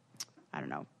 I don't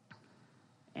know,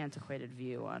 antiquated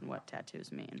view on what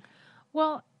tattoos mean.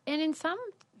 Well, and in some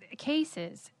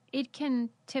cases, it can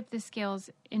tip the scales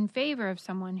in favor of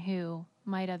someone who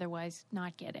might otherwise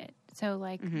not get it. So,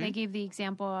 like, they gave the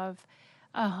example of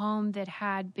a home that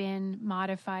had been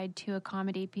modified to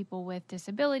accommodate people with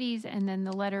disabilities, and then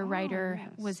the letter writer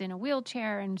was in a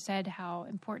wheelchair and said how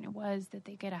important it was that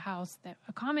they get a house that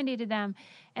accommodated them,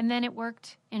 and then it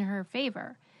worked in her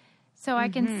favor. So I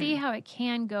can see how it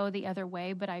can go the other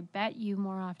way, but I bet you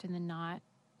more often than not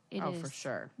it is for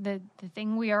sure. the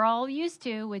thing we are all used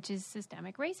to, which is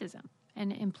systemic racism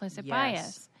and implicit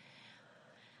bias.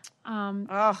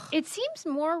 It seems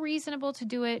more reasonable to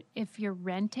do it if you're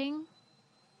renting.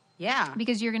 Yeah.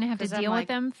 Because you're going to have to deal with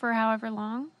them for however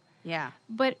long. Yeah.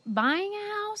 But buying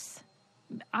a house,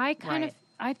 I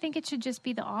think it should just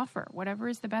be the offer, whatever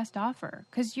is the best offer.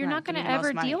 Because you're not going to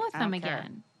ever deal with them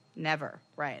again. Never.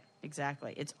 Right.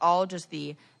 Exactly. It's all just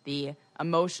the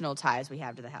emotional ties we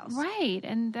have to the house. Right.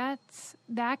 And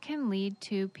that can lead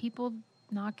to people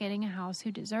not getting a house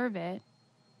who deserve it,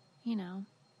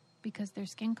 because their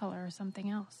skin color or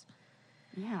something else.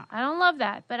 Yeah. I don't love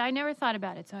that, but I never thought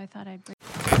about it, so I thought I'd bring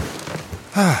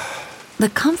The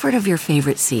comfort of your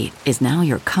favorite seat is now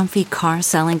your comfy car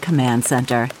selling command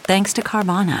center, thanks to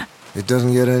Carvana. It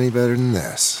doesn't get any better than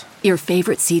this. Your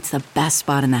favorite seat's the best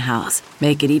spot in the house.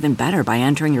 Make it even better by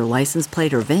entering your license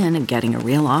plate or VIN and getting a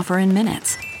real offer in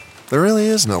minutes. There really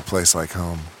is no place like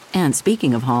home. And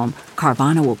speaking of home,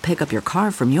 Carvana will pick up your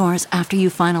car from yours after you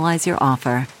finalize your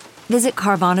offer. Visit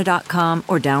Carvana.com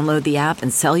or download the app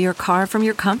and sell your car from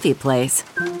your comfy place.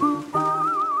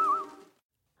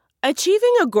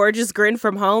 Achieving a gorgeous grin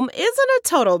from home isn't a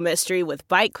total mystery with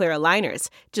Bite Clear aligners.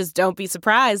 Just don't be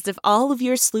surprised if all of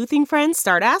your sleuthing friends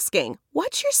start asking,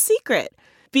 "What's your secret?"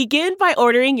 Begin by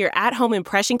ordering your at-home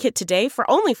impression kit today for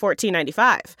only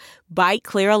 $14.95. Bite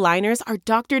Clear aligners are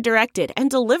doctor-directed and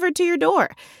delivered to your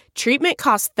door. Treatment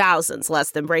costs thousands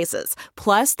less than braces.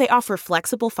 Plus, they offer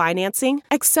flexible financing,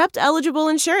 accept eligible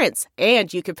insurance,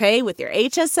 and you can pay with your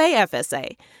HSA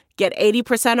FSA. Get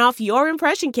 80% off your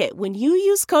impression kit when you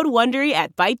use code WONDERY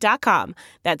at Byte.com.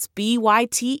 That's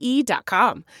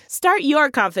BYTE.com. Start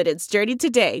your confidence journey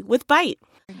today with Byte.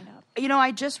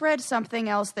 I just read something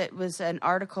else that was an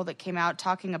article that came out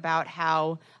talking about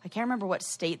how, I can't remember what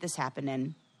state this happened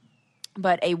in,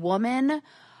 but a woman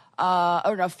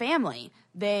or a family,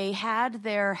 they had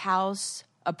their house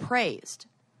appraised.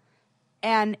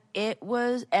 And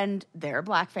and they're a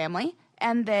black family.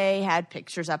 And they had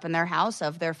pictures up in their house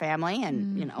of their family,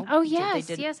 and Oh yes,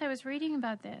 yes, I was reading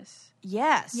about this.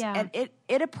 Yes, yeah, and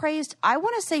it appraised. I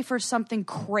want to say for something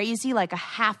crazy like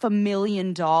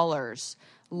 $500,000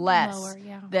 less lower,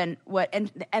 than what.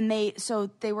 And they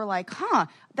were like, "Huh,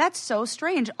 that's so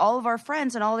strange. All of our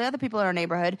friends and all the other people in our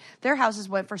neighborhood, their houses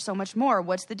went for so much more.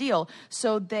 What's the deal?"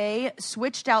 So they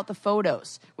switched out the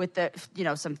photos with the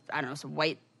some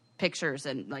white pictures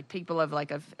and like people of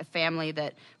like a family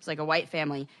that was like a white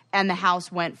family, and the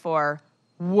house went for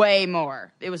way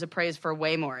more. It was appraised for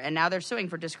way more, and now they're suing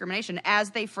for discrimination,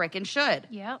 as they frickin' should.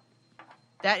 Yep.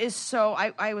 That is so.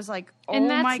 I was like, oh and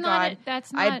that's my god,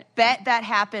 that's not. I bet that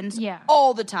happens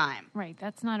all the time. Right.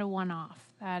 That's not a one-off.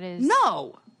 That is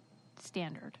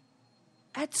standard.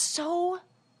 That's so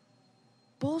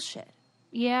bullshit.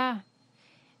 Yeah,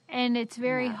 and it's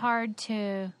very hard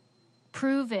to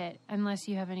prove it unless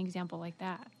you have an example like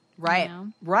that. Right.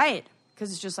 Right.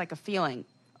 Because it's just like a feeling.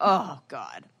 Oh,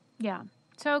 God. Yeah.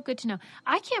 So good to know.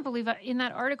 I can't believe in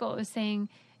that article it was saying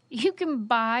you can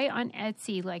buy on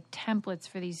Etsy like templates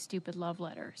for these stupid love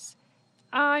letters.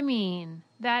 I mean,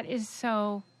 that is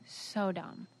so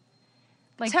dumb.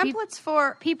 Like templates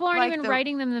for people aren't even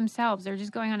writing them themselves. They're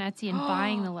just going on Etsy and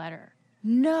buying the letter.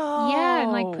 No. Yeah,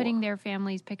 and like putting their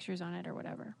family's pictures on it or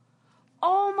whatever.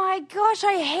 Oh my gosh,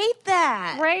 I hate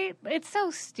that. Right? It's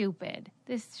so stupid.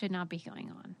 This should not be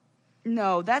going on.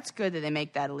 No, that's good that they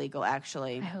make that illegal,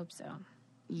 actually. I hope so.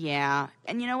 Yeah.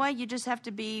 And you know what? You just have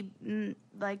to be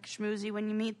like schmoozy when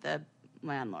you meet the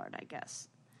landlord, I guess.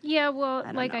 Yeah, well,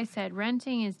 I said,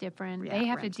 renting is different. Yeah, they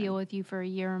have to deal with you for a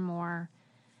year or more.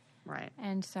 Right.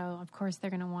 And so, of course, they're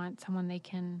going to want someone they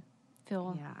can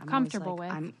feel comfortable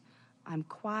with. I'm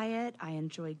quiet. I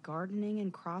enjoy gardening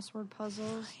and crossword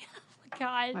puzzles.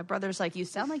 God. My brother's like, you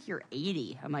sound like you're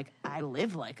 80. I'm like, I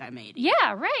live like I'm 80.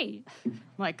 Yeah, right. I'm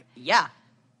like, yeah,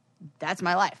 that's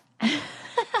my life.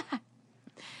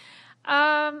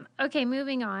 Okay,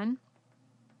 moving on.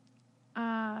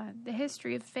 The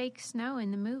history of fake snow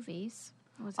in the movies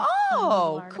was a fun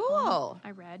little article cool.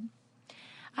 I read. Yeah.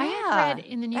 I had read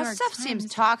in the New York That stuff Times. seems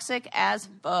toxic as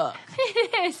fuck.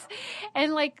 It is.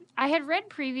 And like I had read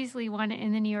previously one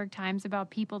in the New York Times about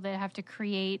people that have to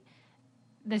create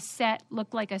the set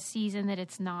look like a season that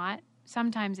it's not.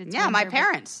 Sometimes it's Yeah, my winter,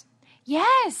 parents.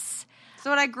 Yes. That's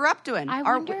what I grew up doing.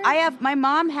 My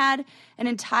mom had an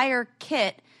entire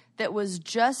kit that was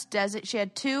just desert. She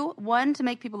had two, one to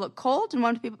make people look cold and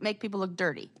one to make people look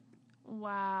dirty.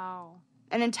 Wow.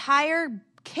 An entire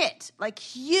kit, like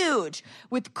huge,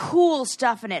 with cool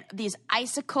stuff in it. These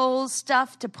icicles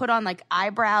stuff to put on like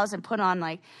eyebrows and put on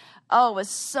like, oh, it was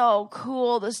so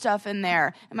cool, the stuff in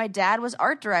there. And my dad was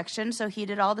art direction, so he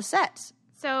did all the sets.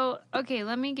 So, okay,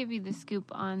 let me give you the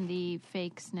scoop on the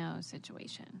fake snow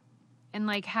situation. And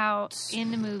like how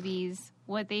in the movies,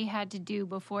 what they had to do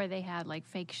before they had like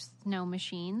fake snow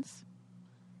machines.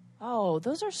 Oh,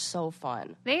 those are so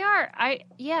fun. They are.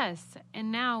 Yes.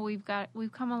 And now we've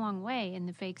come a long way in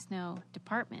the fake snow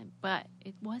department, but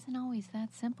it wasn't always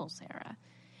that simple, Sarah.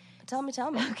 Tell me.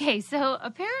 Okay, so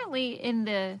apparently in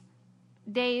the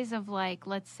days of like,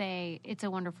 let's say It's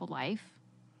a Wonderful Life,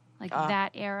 like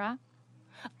that era.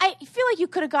 I feel like you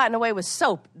could have gotten away with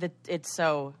soap. That it's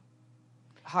so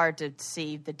hard to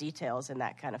see the details in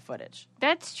that kind of footage.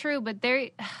 That's true, but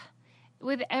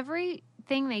with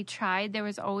everything they tried, there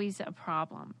was always a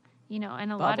problem, you know,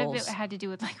 and a lot of it had to do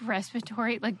with like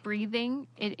respiratory, like breathing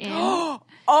it in.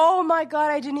 Oh my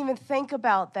God, I didn't even think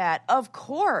about that. Of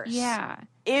course. Yeah.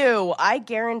 Ew, I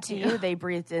guarantee you they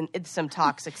breathed in some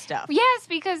toxic stuff. Yes,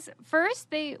 because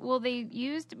first they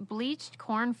used bleached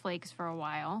cornflakes for a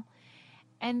while,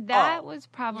 and that was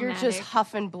problematic. You're just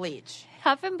huffing bleach.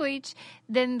 Huff and bleach.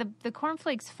 Then the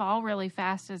cornflakes fall really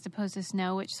fast as opposed to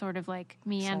snow, which sort of like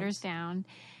meanders down.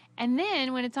 And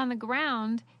then when it's on the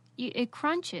ground, it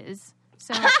crunches.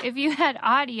 So if you had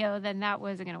audio, then that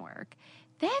wasn't going to work.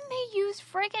 Then they used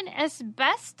friggin'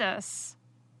 asbestos.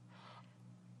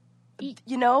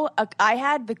 You know, I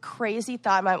had the crazy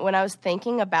thought when I was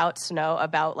thinking about snow,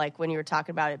 about like when you were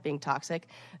talking about it being toxic,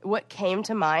 what came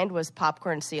to mind was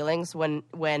popcorn ceilings when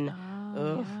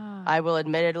I will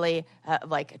admittedly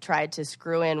like tried to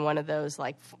screw in one of those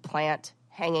like plant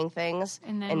hanging things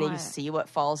and then you see what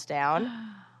falls down.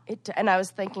 And I was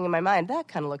thinking in my mind, that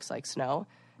kind of looks like snow.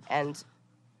 And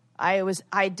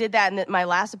I did that in my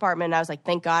last apartment, and I was like,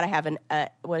 thank God I have an,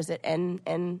 what is it,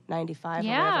 N95 or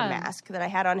whatever mask that I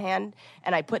had on hand.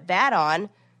 And I put that on, and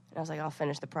I was like, I'll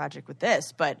finish the project with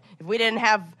this. But if we didn't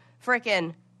have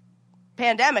frickin'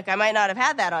 pandemic, I might not have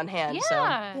had that on hand.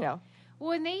 Yeah. So, you know.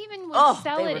 Well, and they even would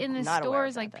sell it in the not aware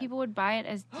stores. Like, that. people would buy it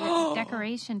as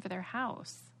decoration for their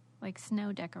house. Like,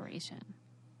 snow decoration.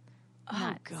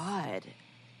 Oh, God.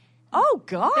 Oh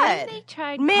God! Then they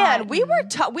tried. Man,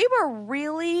 cotton. we were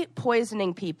really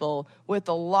poisoning people with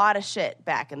a lot of shit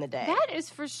back in the day. That is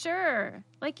for sure.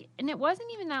 Like, and it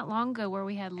wasn't even that long ago where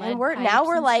we had lead. And we're pipes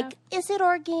and like, stuff. is it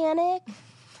organic?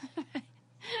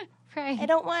 Right. I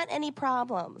don't want any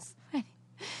problems.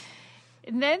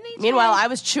 And then they. Meanwhile, I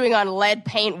was chewing on lead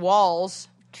paint walls.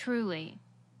 Truly.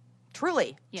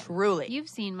 Yeah. Truly. You've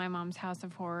seen my mom's House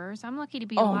of Horrors. I'm lucky to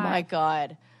be Oh alive. my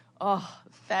God. Oh,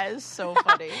 that is so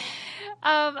funny.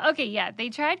 Okay, yeah, they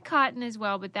tried cotton as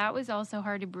well, but that was also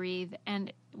hard to breathe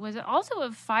and was also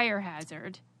a fire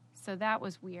hazard. So that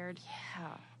was weird.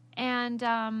 Yeah.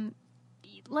 And,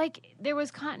 like, there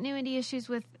was continuity issues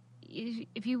with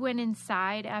if you went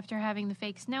inside after having the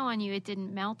fake snow on you, it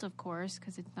didn't melt, of course,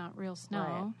 because it's not real snow.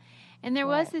 Right. And there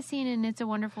was the scene in It's a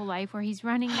Wonderful Life where he's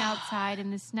running outside in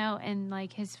the snow and,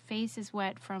 like, his face is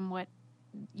wet from what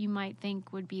you might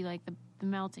think would be, like, the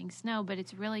melting snow, but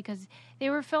it's really because they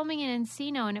were filming in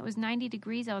Encino and it was 90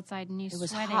 degrees outside and It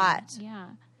was sweating. hot. Yeah.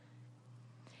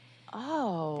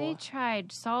 Oh. They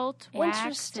tried salt, wax, and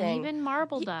Interesting. even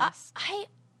marble dust.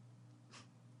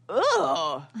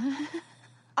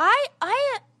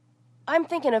 I'm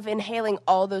thinking of inhaling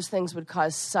all those things would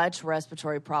cause such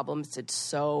respiratory problems. It's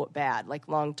so bad, like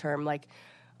long term. Like,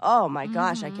 oh my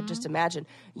gosh, I could just imagine.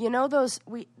 You know those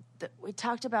we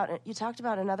talked about. You talked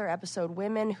about another episode.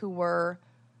 Women who were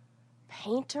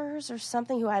painters or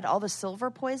something who had all the silver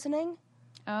poisoning.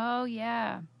 Oh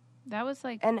yeah, that was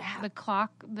like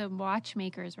the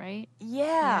watchmakers, right?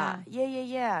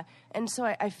 Yeah. And so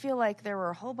I feel like there were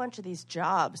a whole bunch of these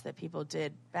jobs that people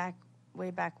did back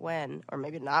way back when, or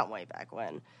maybe not way back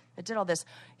when, that did all this.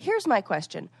 Here's my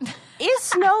question. Is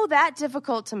snow that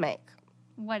difficult to make?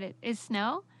 What is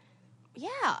snow?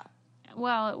 Yeah.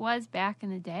 Well, it was back in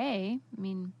the day. I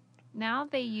mean, now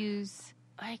they use...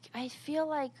 I feel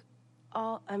like,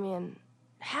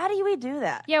 how do we do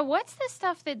that? Yeah, what's the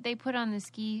stuff that they put on the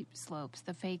ski slopes,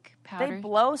 the fake powder? They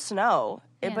blow snow,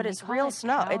 Yeah, but they it's call real it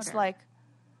snow. powder. It's like,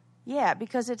 yeah,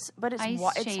 because it's Ice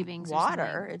shavings it's or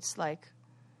water. something. It's like,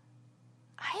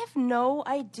 I have no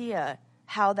idea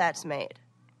how that's made.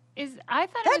 I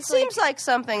thought That it was seems like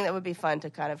something that would be fun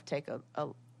to kind of take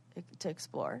to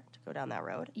explore, to go down that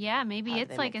road. Yeah, maybe How do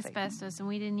it's they like make fake- asbestos and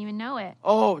we didn't even know it.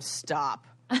 Oh, stop.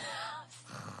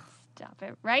 Stop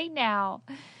it right now.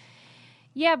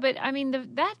 Yeah, but I mean,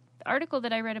 that article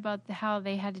that I read about how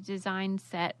they had to design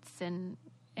sets and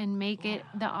make it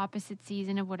the opposite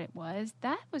season of what it was,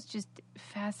 that was just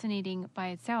fascinating by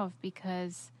itself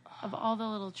because of all the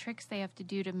little tricks they have to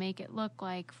do to make it look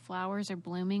like flowers are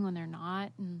blooming when they're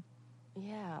not. And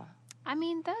Yeah. I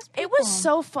mean, those people. It was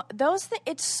so fun.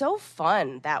 It's so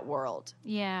fun, that world.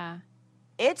 Yeah.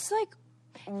 It's like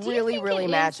really, really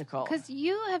magical. Because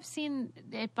you have seen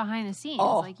it behind the scenes.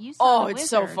 Oh, Like you saw the it's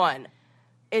so wizard. fun.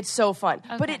 It's so fun.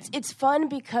 But Okay. it's fun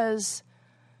because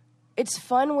it's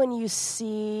fun when you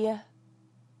see,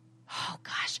 oh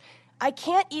gosh, I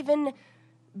can't even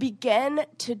begin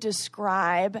to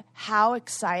describe how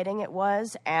exciting it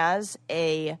was as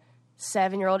a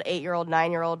 7-year-old, 8-year-old,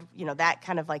 9-year-old, that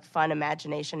kind of like fun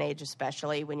imagination age,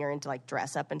 especially when you're into like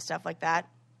dress up and stuff like that,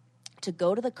 to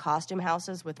go to the costume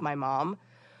houses with my mom.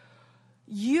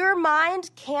 Your mind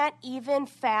can't even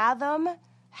fathom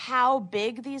how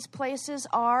big these places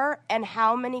are and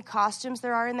how many costumes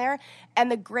there are in there.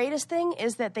 And the greatest thing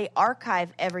is that they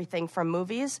archive everything from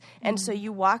movies. And so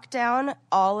you walk down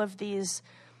all of these.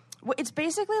 It's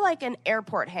basically like an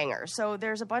airport hangar. So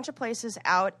there's a bunch of places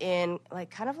out in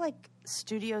kind of like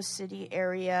Studio City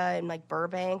area and like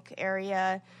Burbank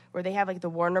area where they have like the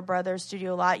Warner Brothers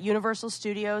studio lot. Universal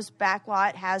Studios back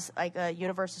lot has like a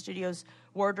Universal Studios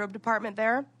wardrobe department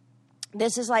there.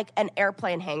 This is like an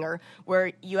airplane hangar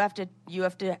where you have to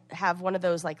have one of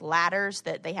those like ladders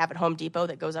that they have at Home Depot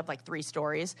that goes up like 3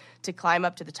 stories to climb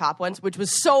up to the top ones, which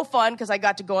was so fun because I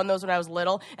got to go on those when I was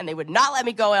little, and they would not let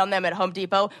me go on them at Home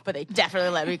Depot, but they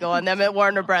definitely let me go on them at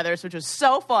Warner Brothers, which was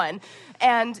so fun.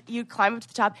 And you climb up to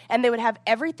the top, and they would have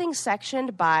everything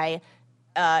sectioned by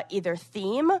either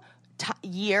theme,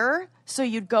 year. So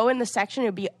you'd go in the section, it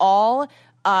would be all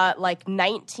like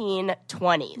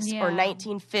 1920s or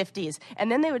 1950s.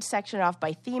 And then they would section it off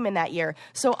by theme in that year.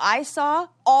 So I saw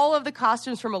all of the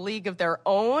costumes from A League of Their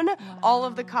Own, all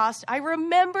of the I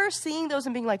remember seeing those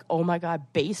and being like, oh my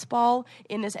God, baseball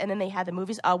in this. And then they had the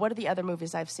movies. What are the other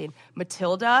movies I've seen?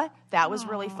 Matilda, that was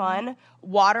really fun.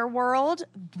 Waterworld,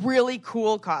 really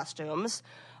cool costumes.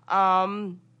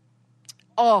 And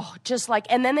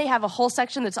then they have a whole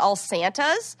section that's all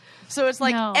Santas. So it's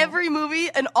like every movie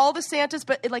and all the Santas,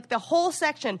 but the whole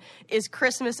section is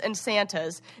Christmas and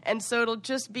Santas. And so it'll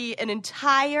just be an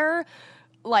entire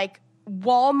like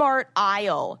Walmart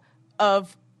aisle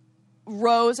of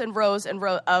rows and rows and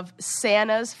rows of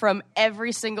Santas from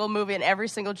every single movie and every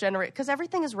single generation, because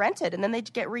everything is rented and then they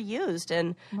get reused.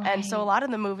 And so a lot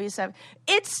of the movies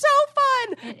it's so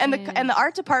fun. And the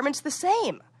art department's the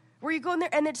same. Where you go in there,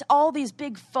 and it's all these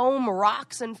big foam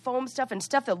rocks and foam stuff and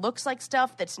stuff that looks like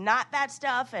stuff that's not that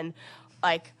stuff, and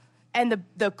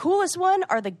the coolest one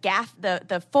are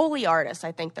the Foley artists,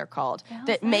 I think they're called,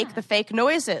 that make the fake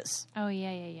noises. Oh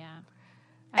yeah.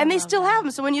 And they still have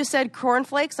them. So when you said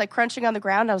cornflakes, like crunching on the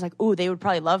ground, I was like, ooh, they would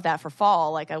probably love that for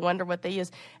fall. Like, I wonder what they use.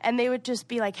 And they would just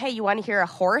be like, hey, you want to hear a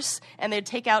horse? And they'd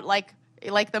take out like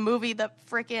the movie, the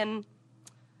frickin'.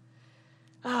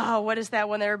 Oh, what is that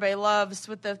one that everybody loves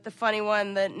with the funny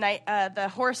one,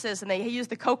 the horses, and they use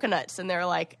the coconuts, and they're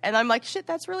like, and I'm like, shit,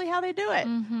 that's really how they do it.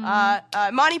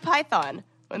 Mm-hmm. Monty Python,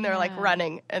 when they're like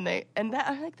running, and that,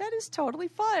 I'm like, that is totally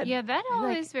fun. Yeah, that all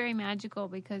is very magical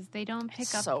because they don't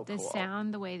pick up the cool.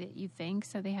 sound the way that you think,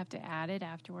 so they have to add it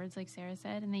afterwards, like Sarah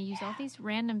said, and they use all these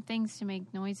random things to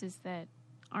make noises that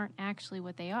aren't actually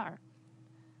what they are.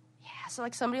 Yeah, so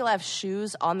like somebody will have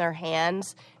shoes on their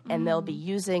hands, and they'll be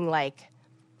using like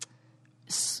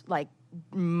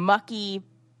mucky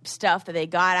stuff that they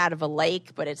got out of a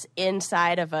lake, but it's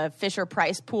inside of a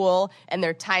Fisher-Price pool, and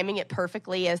they're timing it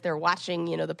perfectly as they're watching,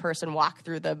 the person walk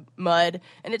through the mud,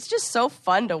 and it's just so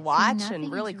fun to watch and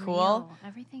really cool. Real.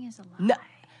 Everything is a lie.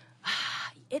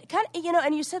 It kind of,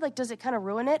 and you said, like, does it kind of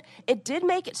ruin it? It did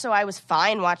make it so I was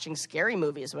fine watching scary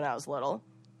movies when I was little.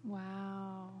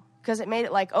 Wow. because it made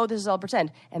it like, oh, this is all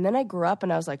pretend. And then I grew up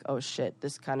and I was like, oh shit,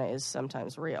 this kind of is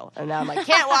sometimes real. And now I'm like,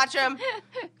 can't watch them.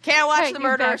 Can't watch the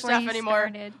murderer stuff anymore.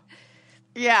 Started.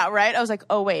 Yeah, right? I was like,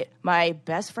 oh, wait, my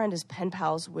best friend is pen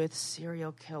pals with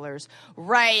serial killers.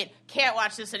 Right. Can't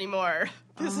watch this anymore.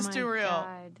 This is too real.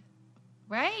 God.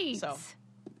 Right. So,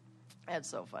 that's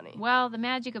so funny. Well, the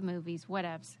magic of movies.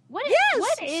 Whatevs. What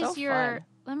is so your... fun.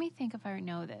 Let me think if I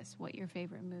know this, what your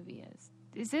favorite movie is.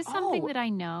 Is this something that I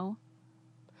know?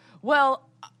 Well,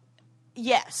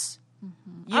 yes.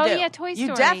 Mm-hmm. You do. Yeah, Toy Story.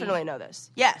 You definitely know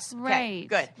this. Yes. Right. Okay,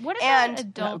 good. What about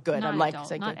adult? No, good. Not I'm like, adult,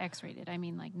 say not good. X-rated. I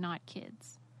mean, like, not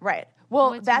kids. Right.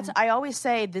 Well, I always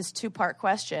say this 2-part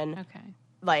question. Okay.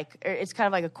 Like, it's kind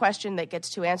of like a question that gets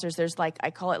 2 answers. There's like,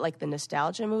 I call it like the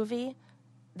nostalgia movie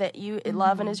that you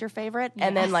love and is your favorite. Yes,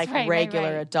 and then like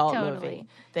regular adult totally. movie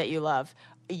that you love.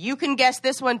 You can guess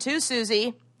this one too,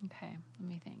 Susie. Okay. Let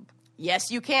me think.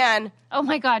 Yes, you can. Oh,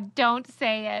 my God. Don't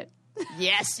say it.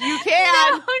 Yes, you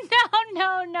can.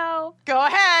 No. Go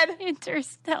ahead.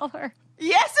 Interstellar.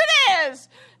 Yes, it is.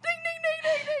 Ding, ding, ding,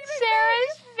 ding, ding, ding.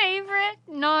 Sarah's favorite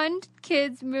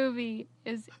non-kids movie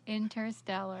is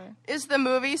Interstellar. Is the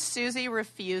movie Susie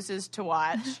refuses to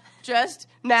watch just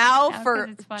now Yeah, 'cause for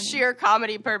it's funny. sheer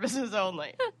comedy purposes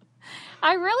only.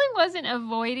 I really wasn't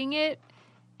avoiding it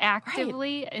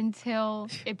actively until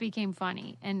it became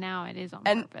funny, and now it is on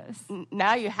purpose.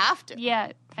 Now you have to.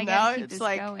 Yeah, I Now gotta keep it's this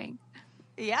like- going.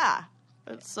 Yeah.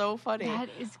 That's so funny. That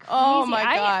is crazy. Oh, my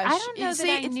gosh. I don't know You that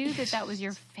I knew that was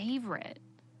your favorite.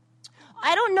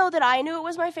 I don't know that I knew it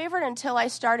was my favorite until I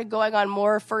started going on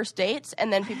more first dates,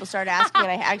 and then people started asking,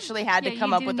 and I actually had to Yeah, come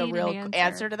you up do with a need real an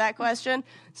answer to that question.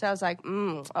 So I was like,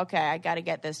 okay, I got to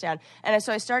get this down. And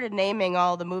so I started naming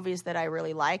all the movies that I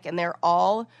really like, and they're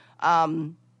all,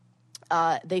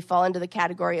 they fall into the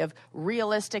category of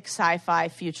realistic sci-fi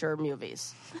future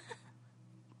movies.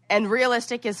 And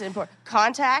realistic is important.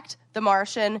 Contact, The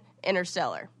Martian,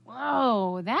 Interstellar.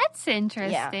 Whoa, that's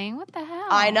interesting. What the hell?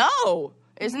 I know.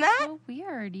 Isn't that? So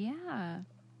weird, yeah.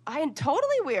 I'm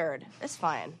totally weird. It's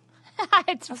fine.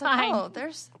 It's I was fine. like, oh,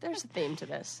 there's a theme to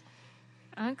this.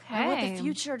 Okay. I want the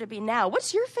future to be now.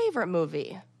 What's your favorite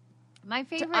movie? My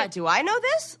favorite. Do I know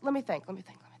this? Let me think. Probably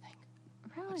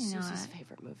What's not. Susie's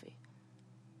favorite movie?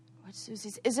 What's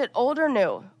Susie's? Is it old or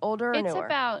new? Older or It's newer?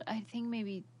 about, I think,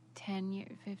 maybe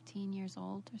 15 years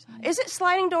old or something. Is it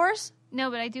Sliding Doors?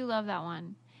 No, but I do love that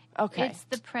one. Okay. It's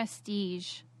The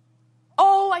Prestige.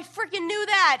 Oh, I freaking knew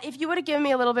that. If you would have given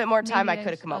me a little bit more time, Maybe I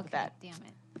could have come up with that. Damn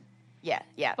it.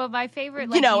 Yeah. But my favorite,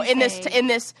 like You know, you in say-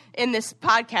 this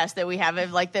podcast that we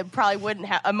have, like that probably wouldn't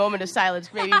have a moment of silence.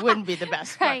 Maybe wouldn't be the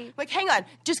best. Right. Like, hang on,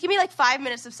 just give me like 5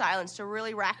 minutes of silence to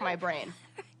really rack my brain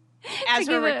as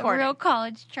to we're give it a recording. real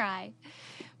college try.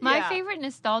 My Yeah. favorite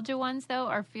nostalgia ones, though,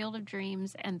 are Field of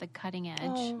Dreams and The Cutting Edge,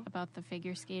 Oh. about the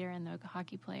figure skater and the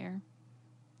hockey player.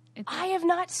 I have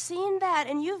not seen that,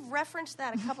 and you've referenced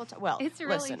that a couple times. Well, It's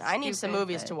really listen, I need some stupid,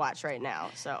 movies but- to watch right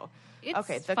now. So, It's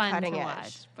okay, The fun Cutting to Edge.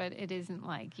 watch, but it isn't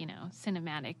like,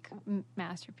 cinematic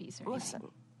masterpiece or anything.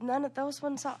 Listen, none of those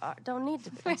ones don't need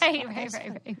to be.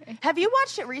 Right. Have you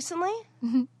watched it recently?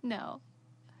 No.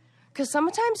 Because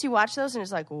sometimes you watch those and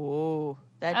it's like, whoa,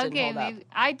 that didn't Okay, hold up. maybe.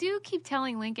 I do keep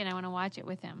telling Lincoln I want to watch it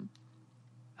with him.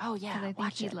 Oh, yeah, Because I think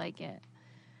watch he'd it. like it.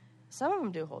 Some of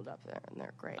them do hold up there, and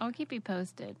they're great. I'll keep you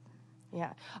posted.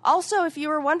 Yeah. Also, if you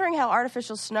were wondering how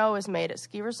artificial snow is made at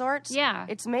ski resorts, Yeah.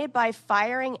 it's made by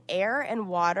firing air and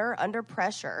water under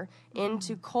pressure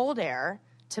into cold air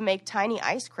to make tiny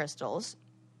ice crystals,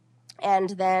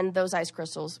 and then those ice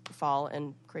crystals fall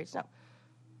and create snow.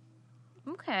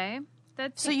 Okay.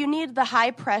 That's So you need the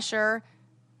high pressure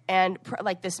and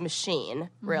like this machine,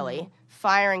 really,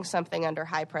 firing something under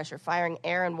high pressure, firing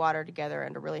air and water together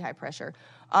under really high pressure.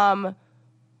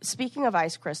 Speaking of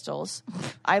ice crystals,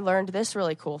 I learned this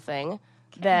really cool thing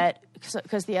that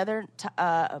because the other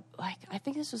I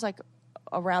think this was like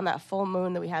around that full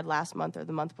moon that we had last month or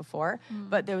the month before,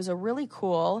 but there was a really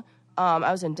cool.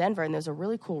 I was in Denver and there's a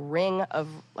really cool ring of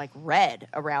like red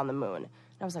around the moon.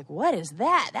 And I was like, what is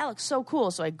that? That looks so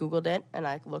cool. So I Googled it and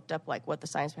I looked up like what the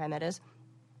science behind that is.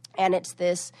 And it's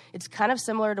kind of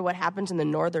similar to what happens in the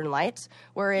Northern Lights,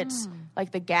 where it's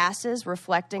like the gases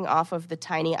reflecting off of the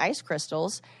tiny ice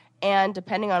crystals. And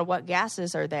depending on what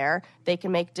gases are there, they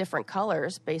can make different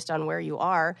colors based on where you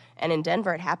are. And in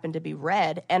Denver, it happened to be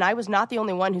red. And I was not the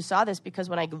only one who saw this because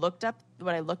when I looked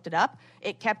it up,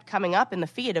 it kept coming up in the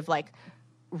feed of like,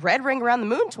 red ring around the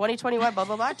moon, 2021, blah,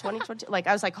 blah, blah, 2020. Like,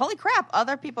 I was like, holy crap,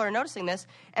 other people are noticing this.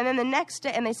 And then the next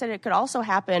day, and they said it could also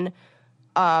happen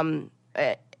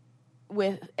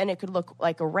and it could look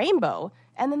like a rainbow.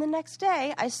 And then the next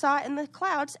day, I saw it in the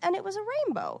clouds, and it was a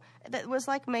rainbow that was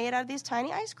like made out of these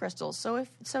tiny ice crystals. So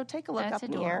take a look That's up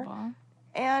in the adorable. air,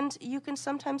 and you can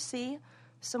sometimes see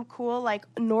some cool like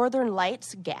Northern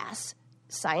Lights gas,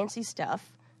 sciencey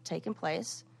stuff taking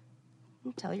place.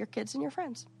 And tell your kids and your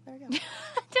friends. There you go.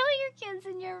 Tell your kids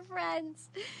and your friends.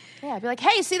 Yeah, be like,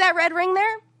 hey, see that red ring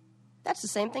there? That's the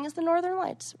same thing as the Northern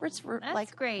Lights. It's That's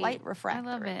like great. light refractor.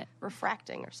 I love it.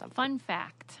 Refracting or something. Fun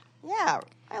fact. Yeah,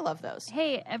 I love those.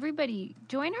 Hey, everybody,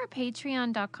 join our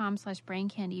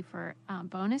patreon.com/braincandy for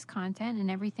bonus content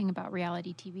and everything about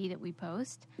reality TV that we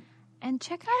post. And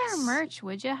check out our merch,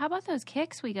 would you? How about those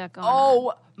kicks we got going on?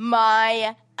 Oh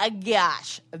my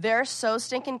gosh. They're so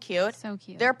stinking cute. So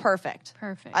cute. They're perfect.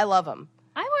 Perfect. I love them.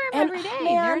 I wear them every day.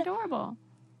 They're adorable.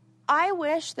 I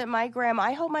wish that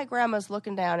I hope my grandma's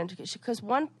looking down, because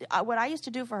what I used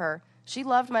to do for her, she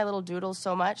loved my little doodles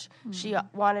so much, she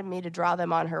wanted me to draw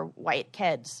them on her white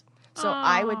kids. So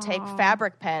I would take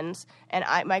fabric pens, and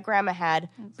my grandma had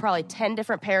probably 10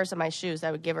 different pairs of my shoes that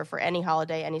I would give her for any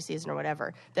holiday, any season, or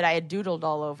whatever, that I had doodled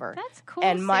all over. That's cool,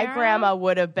 And my Sarah. grandma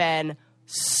would have been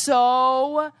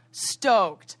so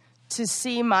stoked to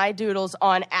see my doodles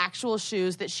on actual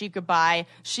shoes that she could buy.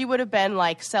 She would have been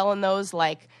like selling those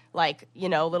like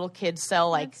little kids sell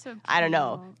like That's so I don't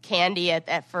know, cute. candy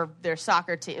at for their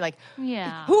soccer team. Like,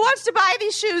 Yeah. who wants to buy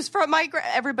these shoes from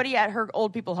everybody at her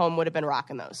old people home would have been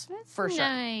rocking those. That's for sure.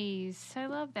 nice. I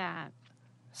love that.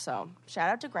 So shout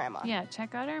out to Grandma. Yeah,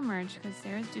 check out our merch because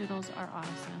Sarah's doodles are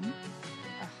awesome. I'm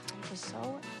just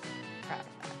so proud of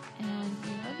that. And we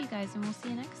love you guys, and we'll see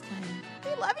you next time.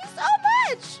 We love you so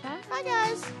much. Bye. Bye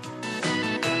guys.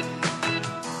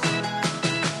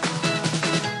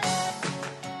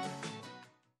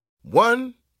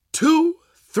 One, 2,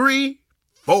 3,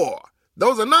 4.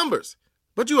 Those are numbers.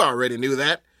 But you already knew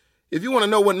that. If you want to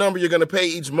know what number you're going to pay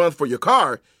each month for your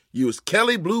car, use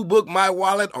Kelly Blue Book My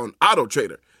Wallet on Auto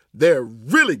Trader. They're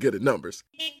really good at numbers.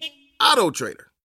 Auto Trader.